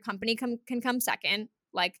 Your company can come second.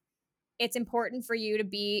 Like, it's important for you to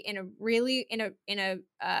be in a really in a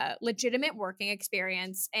legitimate working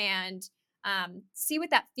experience and see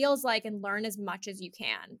what that feels like and learn as much as you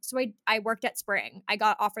can. So I worked at Spring. I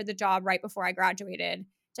got offered the job right before I graduated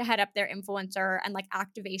to head up their influencer and like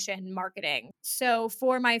activation marketing. So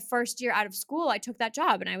for my first year out of school, I took that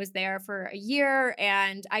job and I was there for a year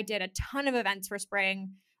and I did a ton of events for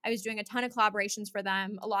Spring. I was doing a ton of collaborations for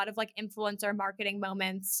them, a lot of like influencer marketing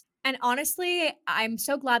moments. And honestly, I'm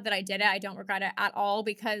so glad that I did it. I don't regret it at all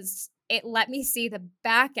because it let me see the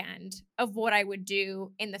back end of what I would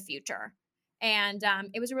do in the future. And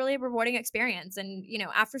it was a really rewarding experience. And,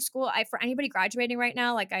 after school, for anybody graduating right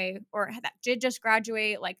now, or that did just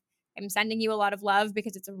graduate, like I'm sending you a lot of love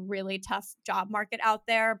because it's a really tough job market out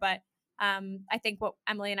there. But I think what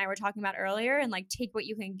Emily and I were talking about earlier and like take what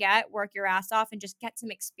you can get, work your ass off and just get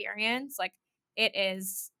some experience. Like that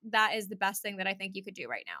is the best thing that I think you could do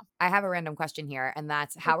right now. I have a random question here, and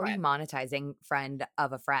that's how are you monetizing friend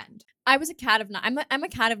of a friend? I was a cat of nine. I'm a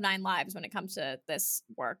cat of nine lives when it comes to this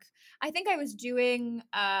work. I think I was doing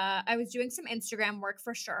some Instagram work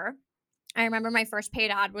for sure. I remember my first paid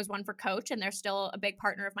ad was one for Coach, and they're still a big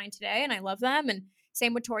partner of mine today, and I love them. And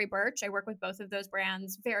same with Tory Burch. I work with both of those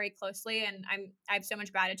brands very closely, and I have so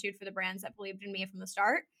much gratitude for the brands that believed in me from the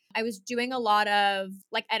start. I was doing a lot of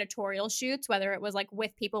like editorial shoots, whether it was like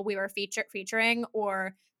with people we were featuring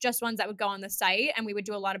or just ones that would go on the site, and we would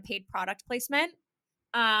do a lot of paid product placement.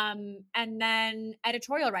 And then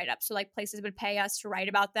editorial write-ups. So like places would pay us to write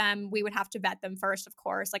about them. We would have to vet them first, of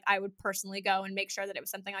course. Like I would personally go and make sure that it was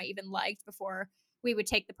something I even liked before we would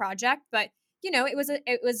take the project. But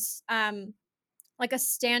it was like a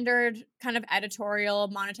standard kind of editorial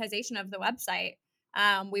monetization of the website.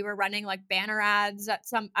 We were running like banner ads at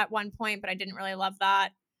one point, but I didn't really love that.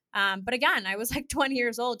 But again, I was like 20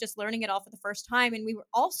 years old, just learning it all for the first time. And we were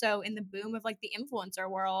also in the boom of like the influencer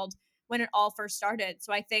world when it all first started.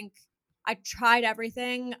 So I think I tried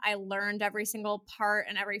everything. I learned every single part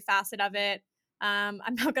and every facet of it. I'm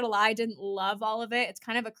not going to lie, I didn't love all of it. It's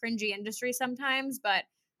kind of a cringy industry sometimes, but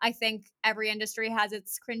I think every industry has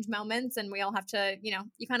its cringe moments and we all have to,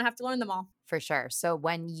 you kind of have to learn them all. For sure. So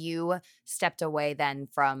when you stepped away then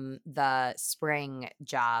from the Spring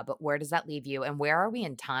job, where does that leave you and where are we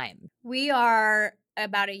in time? We are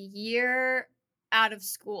about a year out of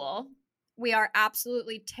school. We are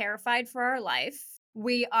absolutely terrified for our life.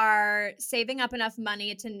 We are saving up enough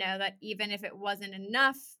money to know that even if it wasn't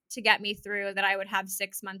enough to get me through, that I would have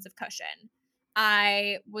 6 months of cushion.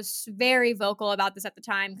 I was very vocal about this at the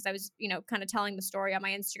time because I was, kind of telling the story on my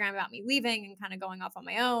Instagram about me leaving and kind of going off on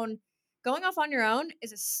my own. Going off on your own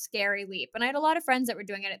is a scary leap. And I had a lot of friends that were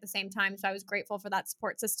doing it at the same time. So I was grateful for that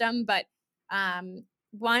support system. But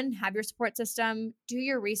one, have your support system, do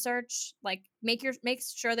your research, like make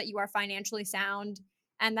sure that you are financially sound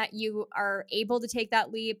and that you are able to take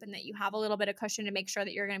that leap and that you have a little bit of cushion to make sure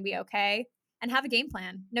that you're going to be okay, and have a game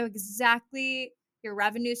plan. Know exactly your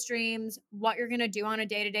revenue streams, what you're going to do on a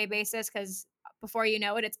day-to-day basis, because before you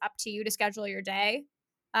know it, it's up to you to schedule your day.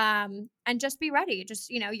 And just be ready. Just,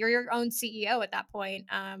 you're your own CEO at that point.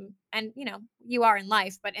 And you are in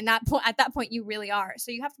life, but at that point you really are.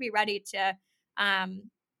 So you have to be ready to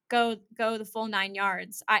go the full 9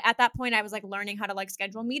 yards. At that point I was like learning how to like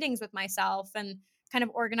schedule meetings with myself and kind of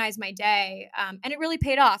organize my day. And it really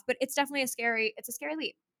paid off, but it's definitely a scary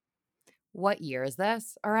leap. What year is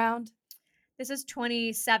this around? This is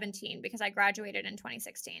 2017 because I graduated in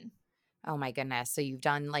 2016. Oh my goodness. So you've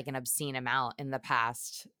done like an obscene amount in the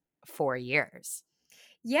past 4 years.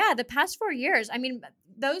 Yeah, the past 4 years. I mean,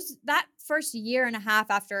 that first year and a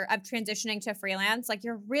half after of transitioning to freelance, like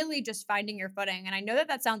you're really just finding your footing. And I know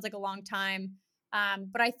that sounds like a long time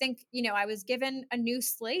But I think, I was given a new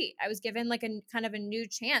slate. I was given like a kind of a new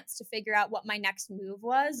chance to figure out what my next move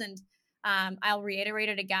was. And I'll reiterate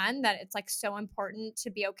it again that it's like so important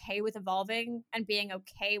to be okay with evolving and being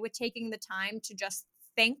okay with taking the time to just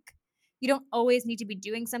think. You don't always need to be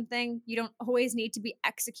doing something. You don't always need to be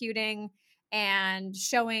executing and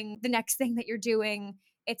showing the next thing that you're doing.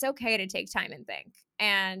 It's okay to take time and think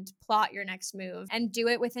and plot your next move and do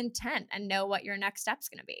it with intent and know what your next step's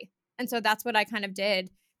going to be. And so that's what I kind of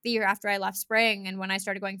did the year after I left Spring. And when I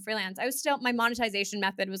started going freelance, my monetization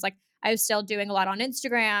method was like, I was still doing a lot on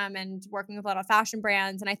Instagram and working with a lot of fashion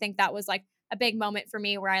brands. And I think that was like a big moment for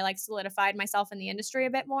me where I like solidified myself in the industry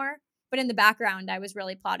a bit more. But in the background, I was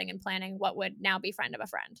really plotting and planning what would now be friend of a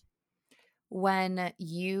friend. When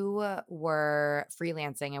you were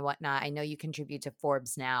freelancing and whatnot, I know you contribute to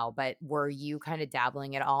Forbes now, but were you kind of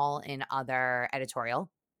dabbling at all in other editorial?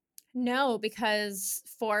 No, because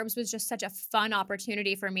Forbes was just such a fun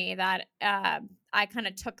opportunity for me that I kind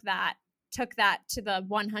of took that to the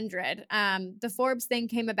 100. The Forbes thing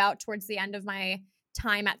came about towards the end of my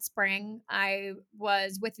time at Spring. I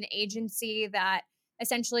was with an agency that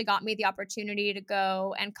essentially got me the opportunity to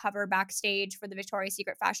go and cover backstage for the Victoria's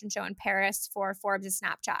Secret fashion show in Paris for Forbes'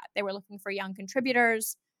 Snapchat. They were looking for young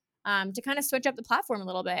contributors to kind of switch up the platform a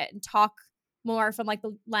little bit and talk more from like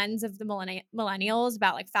the lens of the millennials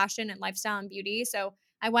about like fashion and lifestyle and beauty. So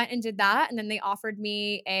I went and did that, and then they offered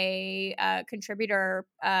me a contributor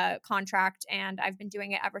contract, and I've been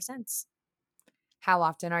doing it ever since. How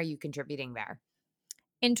often are you contributing there?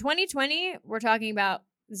 In 2020, we're talking about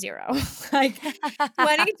zero. Like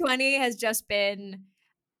 2020 has just been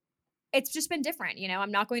it's just been different.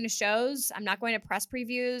 I'm not going to shows. I'm not going to press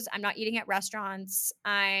previews. I'm not eating at restaurants.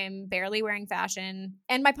 I'm barely wearing fashion.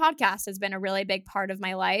 And my podcast has been a really big part of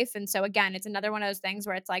my life. And so, again, it's another one of those things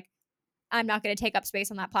where it's like, I'm not going to take up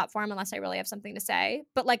space on that platform unless I really have something to say.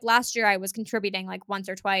 But like last year, I was contributing like once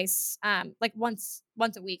or twice, like once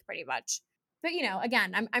a week, pretty much. But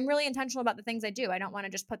again, I'm really intentional about the things I do. I don't want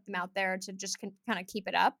to just put them out there to just kind of keep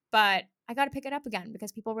it up. But I got to pick it up again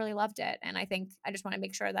because people really loved it, and I think I just want to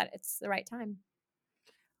make sure that it's the right time.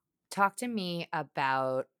 Talk to me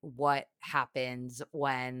about what happens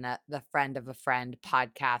when the Friend of a Friend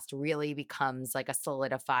podcast really becomes like a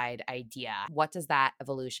solidified idea. What does that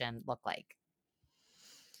evolution look like?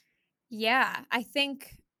 Yeah, I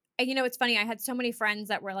think, it's funny. I had so many friends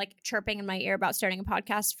that were like chirping in my ear about starting a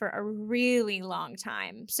podcast for a really long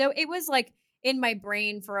time. So it was like in my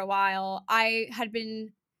brain for a while. I had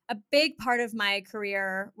been a big part of my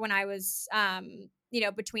career when I was,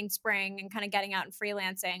 between Spring and kind of getting out and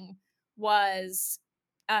freelancing was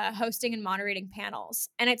hosting and moderating panels.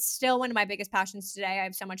 And it's still one of my biggest passions today. I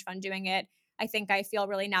have so much fun doing it. I think I feel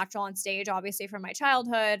really natural on stage, obviously from my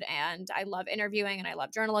childhood, and I love interviewing and I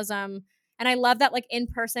love journalism. And I love that like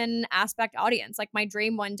in-person aspect audience. Like my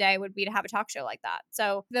dream one day would be to have a talk show like that.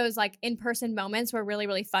 So those like in-person moments were really,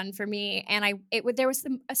 really fun for me. And there was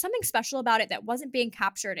something special about it that wasn't being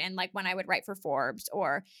captured in like when I would write for Forbes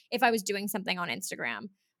or if I was doing something on Instagram.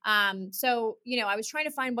 So, I was trying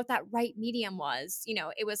to find what that right medium was.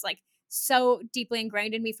 It was like so deeply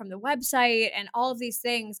ingrained in me from the website and all of these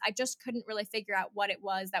things. I just couldn't really figure out what it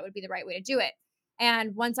was that would be the right way to do it.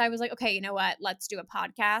 And once I was like, okay, you know what? Let's do a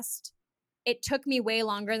podcast. It took me way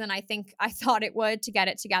longer than I think I thought it would to get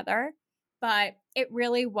it together. But it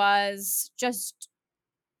really was just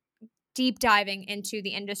deep diving into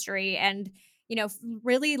the industry and,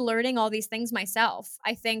 really learning all these things myself.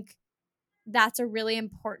 I think that's a really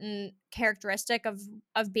important characteristic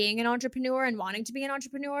of being an entrepreneur and wanting to be an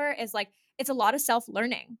entrepreneur is like it's a lot of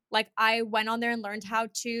self-learning. Like I went on there and learned how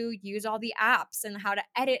to use all the apps and how to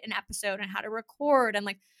edit an episode and how to record, and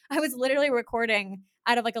like I was literally recording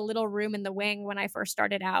out of like a little room in the wing when I first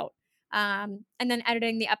started out, and then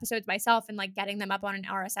editing the episodes myself and like getting them up on an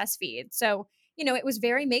RSS feed. So it was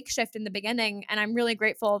very makeshift in the beginning, and I'm really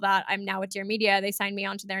grateful that I'm now with Dear Media. They signed me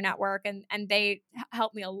onto their network, and they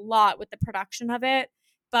helped me a lot with the production of it.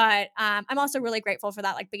 But I'm also really grateful for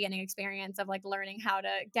that like beginning experience of like learning how to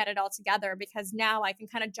get it all together, because now I can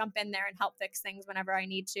kind of jump in there and help fix things whenever I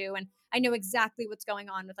need to, and I know exactly what's going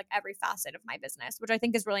on with like every facet of my business, which I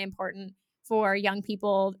think is really important for young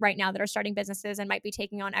people right now that are starting businesses and might be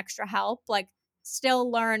taking on extra help. Like still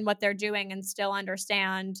learn what they're doing and still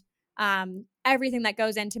understand everything that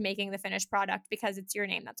goes into making the finished product because it's your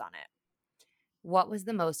name that's on it. What was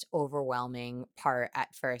the most overwhelming part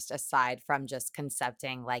at first, aside from just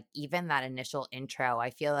concepting, like even that initial intro? I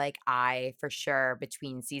feel like I, for sure,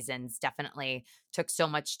 between seasons, definitely took so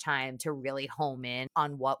much time to really home in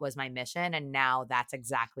on what was my mission. And now that's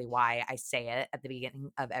exactly why I say it at the beginning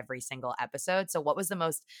of every single episode. So, what was the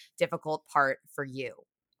most difficult part for you?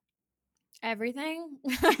 Everything.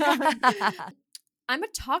 I'm a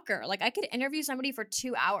talker. Like I could interview somebody for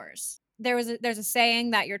 2 hours. There's a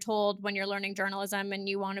saying that you're told when you're learning journalism and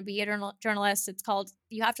you want to be a journalist. It's called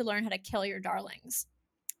you have to learn how to kill your darlings.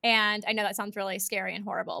 And I know that sounds really scary and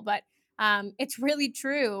horrible, but it's really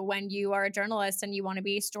true when you are a journalist and you want to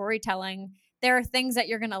be storytelling. There are things that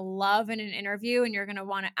you're going to love in an interview and you're going to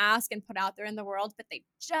want to ask and put out there in the world, but they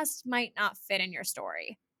just might not fit in your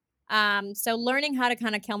story. So learning how to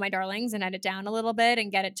kind of kill my darlings and edit down a little bit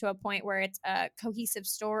and get it to a point where it's a cohesive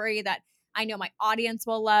story that I know my audience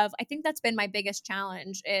will love. I think that's been my biggest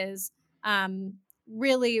challenge is um,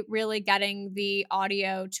 really, really getting the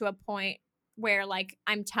audio to a point where like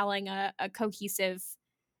I'm telling a cohesive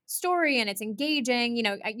story and it's engaging. You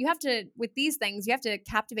know, you have to with these things, you have to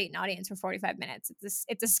captivate an audience for 45 minutes.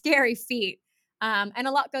 It's a scary feat. And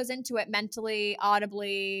a lot goes into it mentally,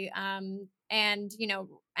 audibly, and you know,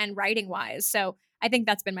 and writing wise. So I think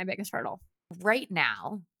that's been my biggest hurdle. Right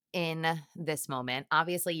now, in this moment,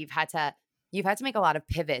 obviously you've had to make a lot of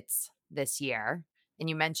pivots this year. And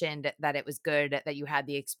you mentioned that it was good that you had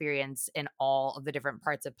the experience in all of the different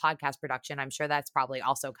parts of podcast production. I'm sure that's probably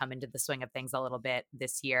also come into the swing of things a little bit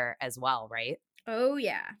this year as well, right? Oh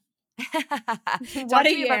yeah. What Talk a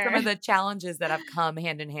to me about some year. of the challenges that have come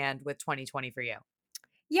hand in hand with 2020 for you.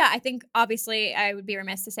 Yeah, I think obviously I would be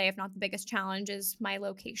remiss to say if not the biggest challenge is my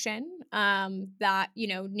location. That, you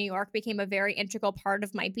know, New York became a very integral part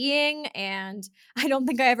of my being. And I don't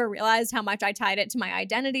think I ever realized how much I tied it to my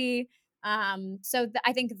identity.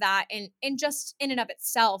 I think that in just in and of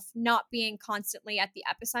itself, not being constantly at the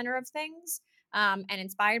epicenter of things, and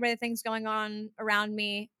inspired by the things going on around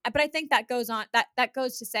me. But I think that goes on that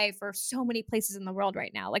goes to say for so many places in the world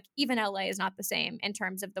right now. Like even LA is not the same in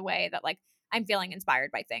terms of the way that like I'm feeling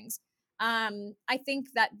inspired by things. I think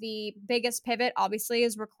that the biggest pivot, obviously,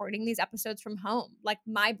 is recording these episodes from home. Like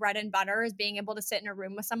my bread and butter is being able to sit in a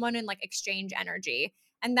room with someone and like exchange energy,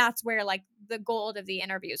 and that's where like the gold of the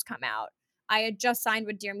interviews come out. I had just signed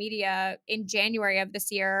with Dear Media in January of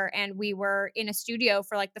this year, and we were in a studio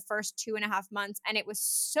for like the first 2.5 months, and it was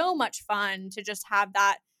so much fun to just have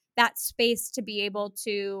that space to be able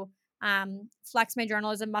to flex my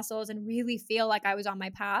journalism muscles and really feel like I was on my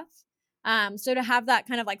path. So to have that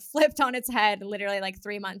kind of like flipped on its head literally like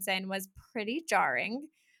 3 months in was pretty jarring.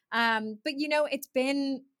 But you know, it's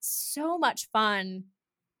been so much fun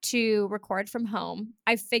to record from home.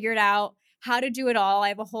 I've figured out how to do it all. I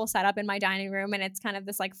have a whole setup in my dining room and it's kind of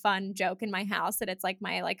this like fun joke in my house that it's like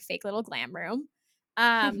my like fake little glam room.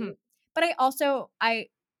 But I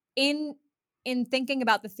in in thinking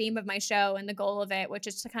about the theme of my show and the goal of it, which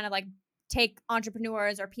is to kind of like take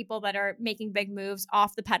entrepreneurs or people that are making big moves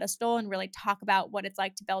off the pedestal and really talk about what it's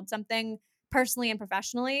like to build something personally and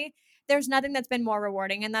professionally. There's nothing that's been more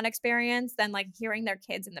rewarding in that experience than like hearing their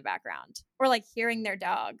kids in the background or like hearing their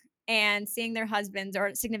dog and seeing their husbands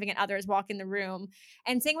or significant others walk in the room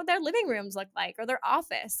and seeing what their living rooms look like or their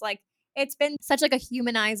office. Like it's been such like a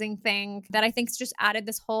humanizing thing that I think's just added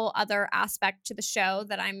this whole other aspect to the show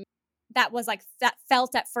that was like that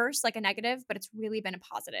felt at first like a negative, but it's really been a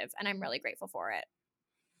positive and I'm really grateful for it.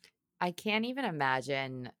 I can't even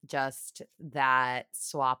imagine just that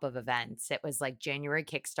swap of events. It was like January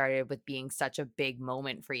kickstarted with being such a big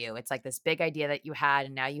moment for you. It's like this big idea that you had,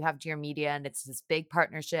 and now you have Dear Media, and it's this big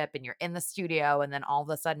partnership, and you're in the studio, and then all of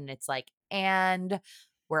a sudden it's like, and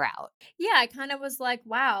we're out. Yeah, I kind of was like,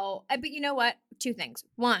 wow. But you know what? Two things.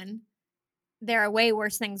 One, there are way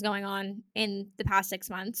worse things going on in the past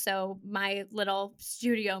 6 months. So my little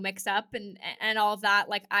studio mix up and all of that,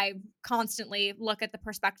 like I constantly look at the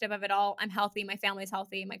perspective of it all. I'm healthy, my family's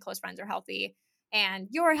healthy, my close friends are healthy, and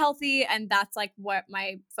you're healthy, and that's like what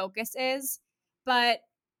my focus is. But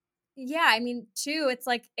yeah, I mean, too, it's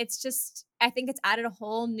like it's just I think it's added a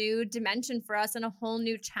whole new dimension for us and a whole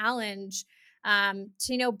new challenge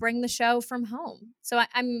to bring the show from home. So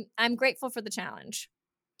I'm grateful for the challenge.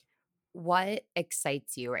 What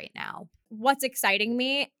excites you right now? What's exciting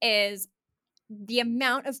me is the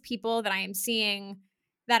amount of people that I am seeing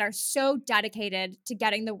that are so dedicated to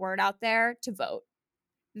getting the word out there to vote.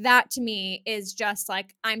 That to me is just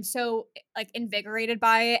like I'm so like invigorated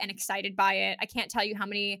by it and excited by it. I can't tell you how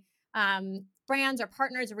many brands or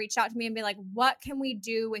partners have reached out to me and be like, "What can we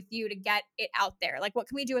do with you to get it out there? Like, what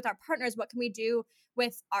can we do with our partners? What can we do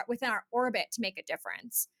with our within our orbit to make a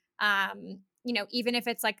difference?" even if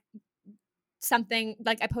it's like something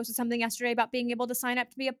like I posted something yesterday about being able to sign up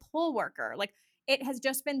to be a poll worker. Like it has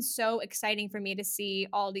just been so exciting for me to see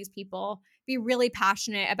all these people be really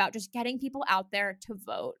passionate about just getting people out there to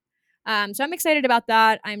vote. So I'm excited about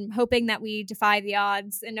that. I'm hoping that we defy the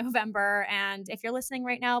odds in November. And if you're listening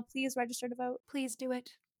right now, please register to vote. Please do it.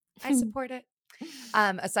 I support it.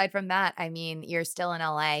 Aside from that, I mean, you're still in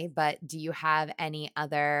LA, but do you have any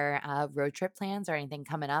other road trip plans or anything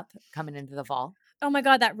coming into the fall? Oh my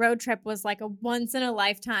God, that road trip was like a once in a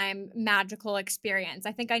lifetime magical experience.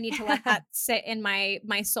 I think I need to let that sit in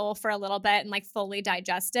my soul for a little bit and like fully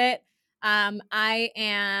digest it. I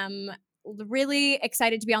am really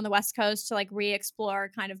excited to be on the West Coast to like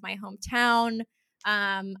re-explore kind of my hometown.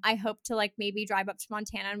 I hope to like maybe drive up to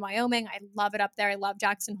Montana and Wyoming. I love it up there. I love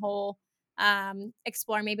Jackson Hole.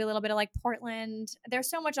 Explore maybe a little bit of like Portland. There's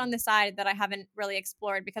so much on the side that I haven't really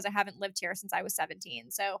explored because I haven't lived here since I was 17.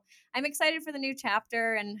 So I'm excited for the new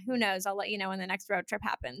chapter, and who knows, I'll let you know when the next road trip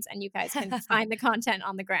happens and you guys can find the content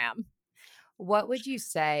on the gram. What would you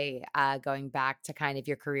say, going back to kind of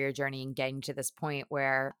your career journey and getting to this point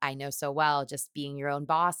where I know so well, just being your own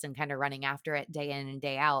boss and kind of running after it day in and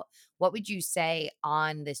day out? What would you say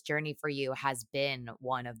on this journey for you has been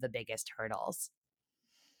one of the biggest hurdles?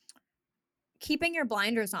 Keeping your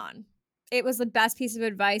blinders on. It was the best piece of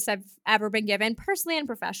advice I've ever been given, personally and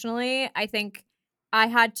professionally. I think I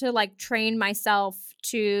had to like train myself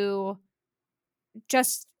to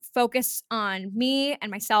just focus on me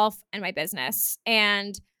and myself and my business.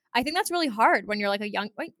 And I think that's really hard when you're like a young,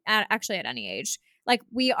 actually at any age. Like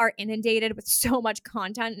we are inundated with so much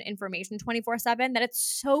content and information 24/7 that it's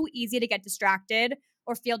so easy to get distracted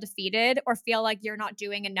or feel defeated or feel like you're not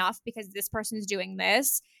doing enough because this person's doing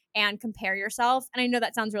this and compare yourself. And I know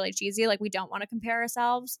that sounds really cheesy. Like we don't want to compare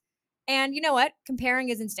ourselves. And you know what? Comparing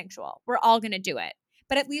is instinctual. We're all going to do it.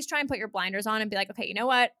 But at least try and put your blinders on and be like, okay, you know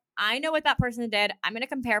what? I know what that person did. I'm going to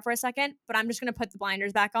compare for a second, but I'm just going to put the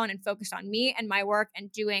blinders back on and focus on me and my work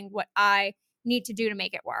and doing what I need to do to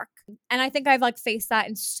make it work. And I think I've like faced that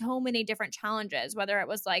in so many different challenges, whether it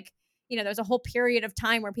was like, there's a whole period of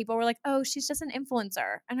time where people were like, oh, she's just an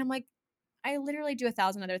influencer. And I'm like, I literally do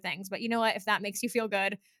 1,000 other things, but you know what? If that makes you feel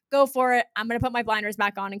good, go for it. I'm going to put my blinders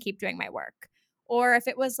back on and keep doing my work. Or if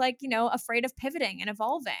it was like, afraid of pivoting and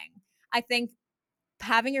evolving, I think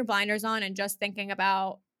having your blinders on and just thinking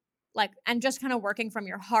about like, and just kind of working from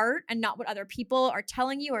your heart and not what other people are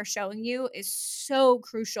telling you or showing you is so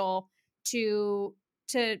crucial to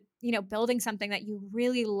building something that you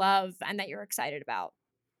really love and that you're excited about.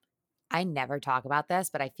 I never talk about this,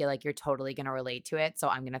 but I feel like you're totally going to relate to it. So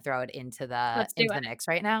I'm going to throw it into the Let's do into the it. mix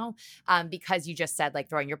right now, because you just said like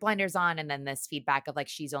throwing your blinders on, and then this feedback of like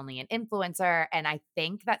she's only an influencer, and I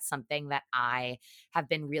think that's something that I have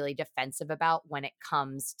been really defensive about when it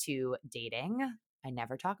comes to dating. I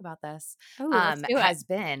never talk about this. Oh, let's do it. Has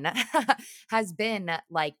been has been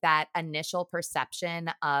like that initial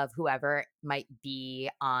perception of whoever might be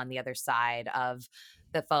on the other side of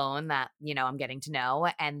the phone that, I'm getting to know,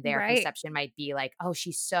 and their Right. perception might be like, "Oh,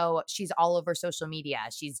 she's all over social media.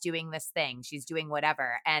 She's doing this thing. She's doing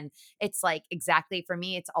whatever." And it's like exactly for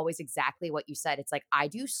me, it's always exactly what you said. It's like I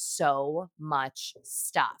do so much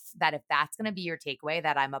stuff that if that's going to be your takeaway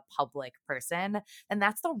that I'm a public person, then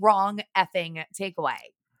that's the wrong effing takeaway.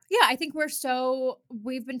 Yeah, I think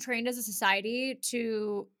we've been trained as a society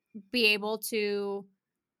to be able to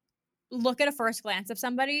look at a first glance of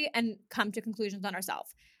somebody and come to conclusions on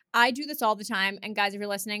ourselves. I do this all the time. And guys, if you're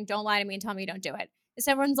listening, don't lie to me and tell me you don't do it. If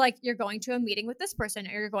everyone's like, you're going to a meeting with this person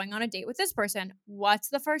or you're going on a date with this person, what's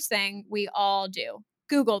the first thing we all do?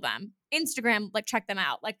 Google them, Instagram, like check them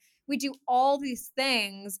out. Like we do all these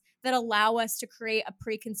things that allow us to create a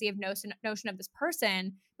preconceived notion of this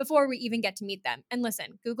person before we even get to meet them. And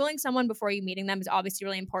listen, Googling someone before you meeting them is obviously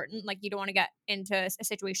really important. Like you don't want to get into a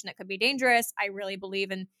situation that could be dangerous. I really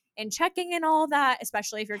believe in checking in all of that,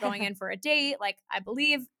 especially if you're going in for a date. Like, I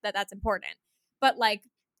believe that that's important. But like,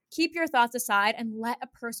 keep your thoughts aside and let a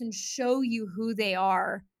person show you who they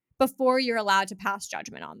are before you're allowed to pass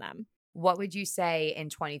judgment on them. What would you say in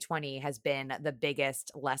 2020 has been the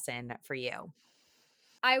biggest lesson for you?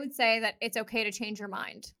 I would say that it's okay to change your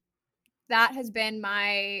mind. That has been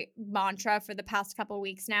my mantra for the past couple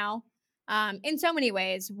weeks now. In so many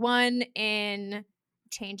ways. One, in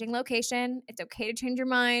changing location. It's okay to change your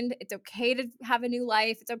mind. It's okay to have a new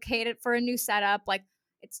life. It's okay for a new setup. Like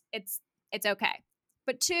it's okay.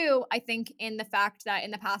 But two, I think in the fact that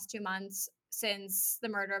in the past 2 months since the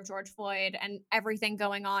murder of George Floyd and everything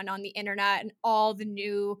going on the internet and all the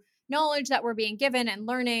new knowledge that we're being given and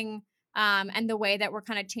learning, and the way that we're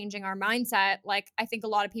kind of changing our mindset. Like, I think a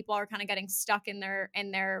lot of people are kind of getting stuck in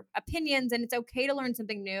their opinions, and it's okay to learn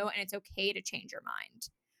something new, and it's okay to change your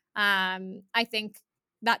mind. I think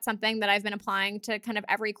that's something that I've been applying to kind of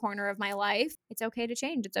every corner of my life. It's okay to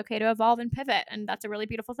change. It's okay to evolve and pivot, and that's a really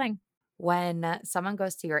beautiful thing. When someone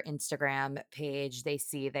goes to your Instagram page, they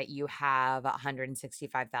see that you have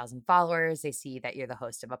 165,000 followers. They see that you're the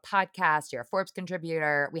host of a podcast, you're a Forbes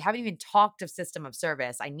contributor. We haven't even talked of System of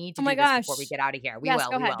Service. I need Oh to my do this before we gosh. get out of here. We Yes,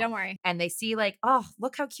 will, go we ahead. will. Don't worry. And they see, like, oh,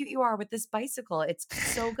 look how cute you are with this bicycle. It's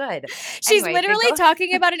so good. She's Anyway, they literally go,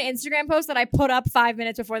 talking about an Instagram post that I put up 5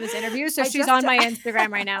 minutes before this interview. So I she's just, on my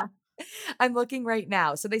Instagram right now. I'm looking right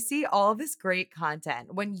now. So they see all this great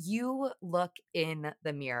content. When you look in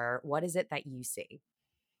the mirror, what is it that you see?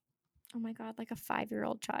 Oh my God, like a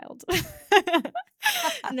 5-year-old child.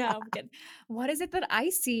 No, I'm kidding. What is it that I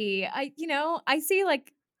see? I see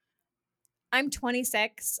like I'm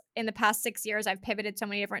 26. In the past 6 years, I've pivoted so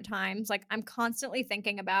many different times. Like, I'm constantly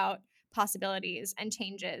thinking about possibilities and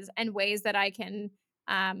changes and ways that I can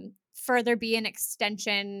further be an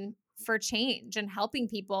extension for change and helping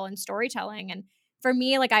people and storytelling. And for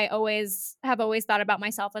me, like, I always have always thought about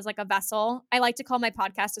myself as like a vessel. I like to call my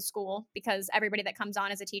podcast a school because everybody that comes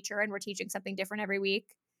on is a teacher and we're teaching something different every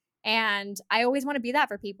week. And I always want to be that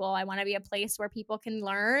for people. I want to be a place where people can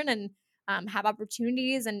learn and have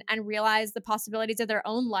opportunities and realize the possibilities of their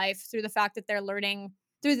own life through the fact that they're learning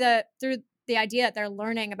through the idea that they're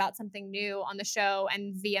learning about something new on the show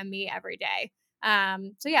and via me every day.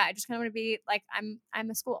 So yeah, I just kind of want to be like I'm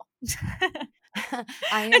a school.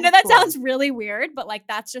 I I am know that cool. sounds really weird, but like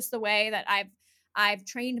that's just the way that I've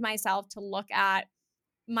trained myself to look at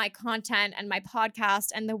my content and my podcast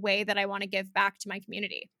and the way that I want to give back to my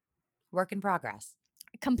community. Work in progress.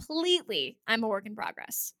 Completely, I'm a work in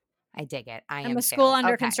progress. I dig it. I I'm am a school too.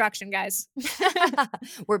 under Okay. construction, guys.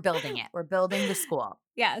 We're building it. We're building the school.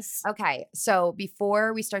 Yes. Okay. So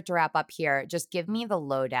before we start to wrap up here, just give me the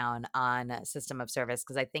lowdown on System of Service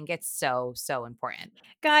because I think it's so, so important.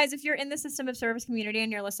 Guys, if you're in the System of Service community and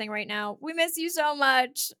you're listening right now, we miss you so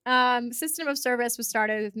much. System of Service was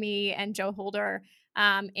started with me and Joe Holder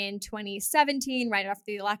in 2017, right after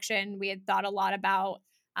the election. We had thought a lot about,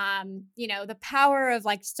 the power of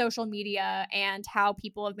like social media and how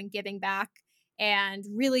people have been giving back and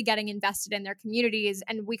really getting invested in their communities.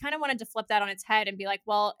 And we kind of wanted to flip that on its head and be like,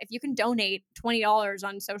 well, if you can donate $20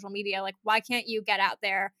 on social media, like why can't you get out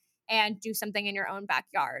there and do something in your own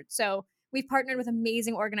backyard? So we've partnered with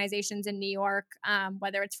amazing organizations in New York,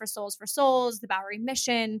 whether it's for Souls, the Bowery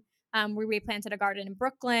Mission. We replanted a garden in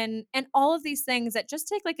Brooklyn, and all of these things that just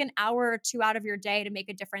take like an hour or two out of your day to make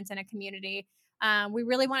a difference in a community. We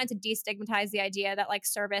really wanted to destigmatize the idea that like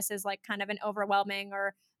service is like kind of an overwhelming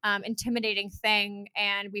or intimidating thing.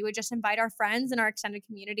 And we would just invite our friends and our extended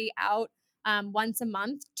community out once a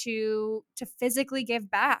month to physically give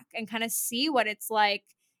back and kind of see what it's like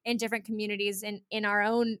in different communities in our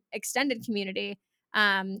own extended community.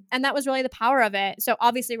 And that was really the power of it. So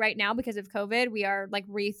obviously right now, because of COVID, we are like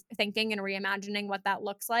rethinking and reimagining what that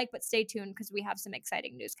looks like, but stay tuned because we have some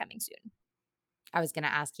exciting news coming soon. I was going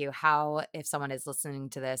to ask you how, if someone is listening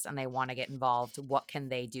to this and they want to get involved, what can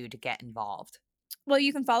they do to get involved? Well,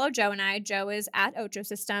 you can follow Joe and I. Joe is at Ocho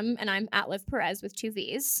System, and I'm at Liv Perez with 2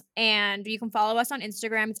 V's. And you can follow us on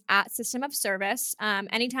Instagram. It's at System of Service.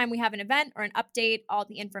 Anytime we have an event or an update, all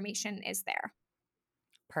the information is there.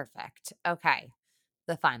 Perfect. Okay.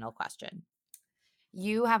 The final question.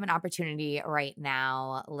 You have an opportunity right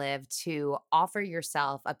now, Liv, to offer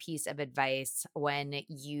yourself a piece of advice when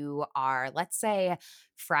you are, let's say,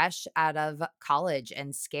 fresh out of college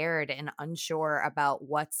and scared and unsure about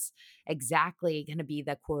what's exactly going to be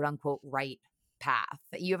the quote unquote right path.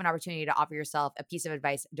 You have an opportunity to offer yourself a piece of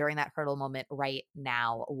advice during that hurdle moment right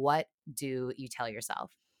now. What do you tell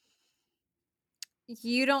yourself?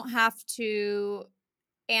 You don't have to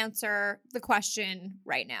answer the question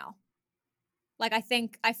right now. Like, I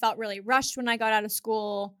think I felt really rushed when I got out of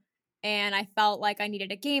school, and I felt like I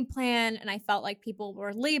needed a game plan, and I felt like people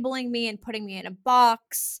were labeling me and putting me in a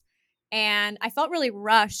box. And I felt really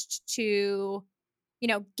rushed to,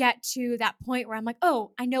 get to that point where I'm like,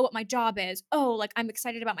 oh, I know what my job is. Oh, like I'm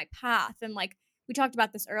excited about my path. And like we talked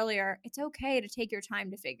about this earlier, it's okay to take your time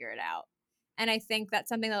to figure it out. And I think that's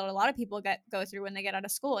something that a lot of people go through when they get out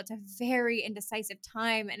of school. It's a very indecisive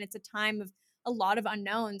time, and it's a time of a lot of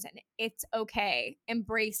unknowns, and it's okay.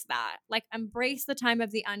 Embrace that. Like embrace the time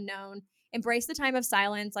of the unknown. Embrace the time of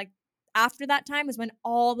silence. Like after that time is when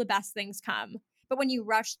all the best things come. But when you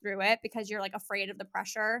rush through it because you're like afraid of the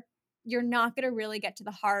pressure, you're not going to really get to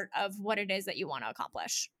the heart of what it is that you want to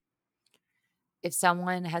accomplish. If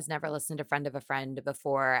someone has never listened to Friend of a Friend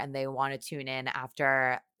before and they want to tune in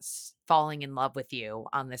after falling in love with you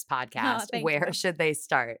on this Oh, podcast, thank where you. should they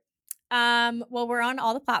start? Well, we're on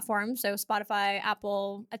all the platforms, so Spotify,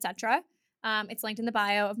 Apple, etc. It's linked in the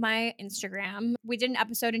bio of my Instagram. We did an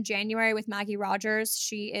episode in January with Maggie Rogers.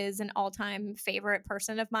 She is an all-time favorite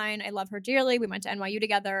person of mine. I love her dearly. We went to NYU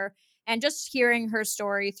together, and just hearing her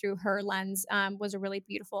story through her lens was a really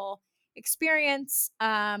beautiful experience.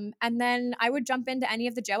 And then I would jump into any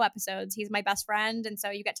of the Joe episodes. He's my best friend, and so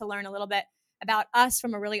you get to learn a little bit about us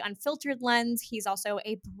from a really unfiltered lens. He's also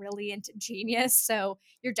a brilliant genius, so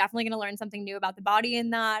you're definitely going to learn something new about the body in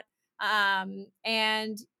that. Yeah,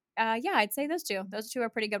 I'd say those two. Those two are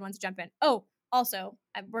pretty good ones to jump in. Oh, also,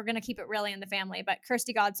 we're going to keep it really in the family, but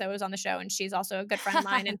Kirsty Godso is on the show, and she's also a good friend of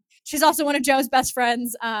mine, and she's also one of Joe's best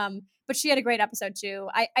friends. But she had a great episode too.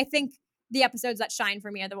 I think the episodes that shine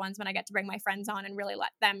for me are the ones when I get to bring my friends on and really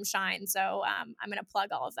let them shine. So I'm going to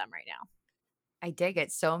plug all of them right now. I dig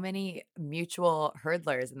it. So many mutual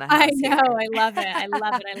hurdlers in the I house know. here. I love it. I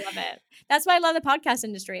love it. I love it. That's why I love the podcast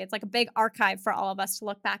industry. It's like a big archive for all of us to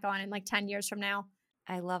look back on in like 10 years from now.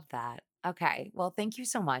 I love that. Okay. Well, thank you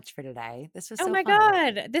so much for today. This was Oh so my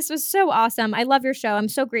fun. God. This was so awesome. I love your show. I'm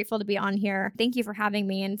so grateful to be on here. Thank you for having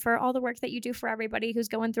me and for all the work that you do for everybody who's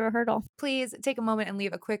going through a hurdle. Please take a moment and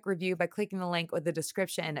leave a quick review by clicking the link with the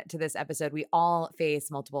description to this episode. We all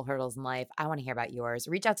face multiple hurdles in life. I want to hear about yours.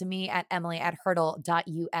 Reach out to me at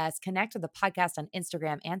emily@hurdle.us. Connect with the podcast on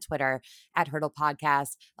Instagram and Twitter at Hurdle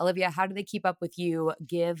Podcast. Olivia, how do they keep up with you?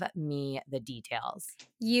 Give me the details.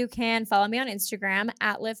 You can follow me on Instagram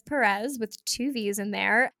at Liv Perez with 2 V's in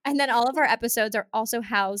there. And then all of our episodes are also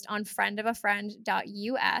housed on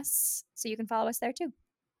friendofafriend.us. So you can follow us there too.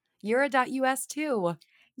 You're a .us too.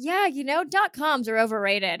 Yeah, .coms are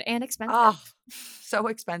overrated and expensive. Oh, so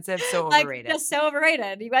expensive, so overrated. Like, just so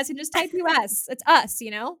overrated. You guys can just type US. It's us,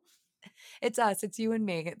 It's us. It's you and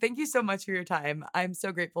me. Thank you so much for your time. I'm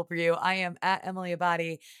so grateful for you. I am at Emily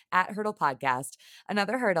Abadi at Hurdle Podcast.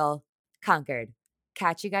 Another hurdle conquered.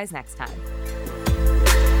 Catch you guys next time.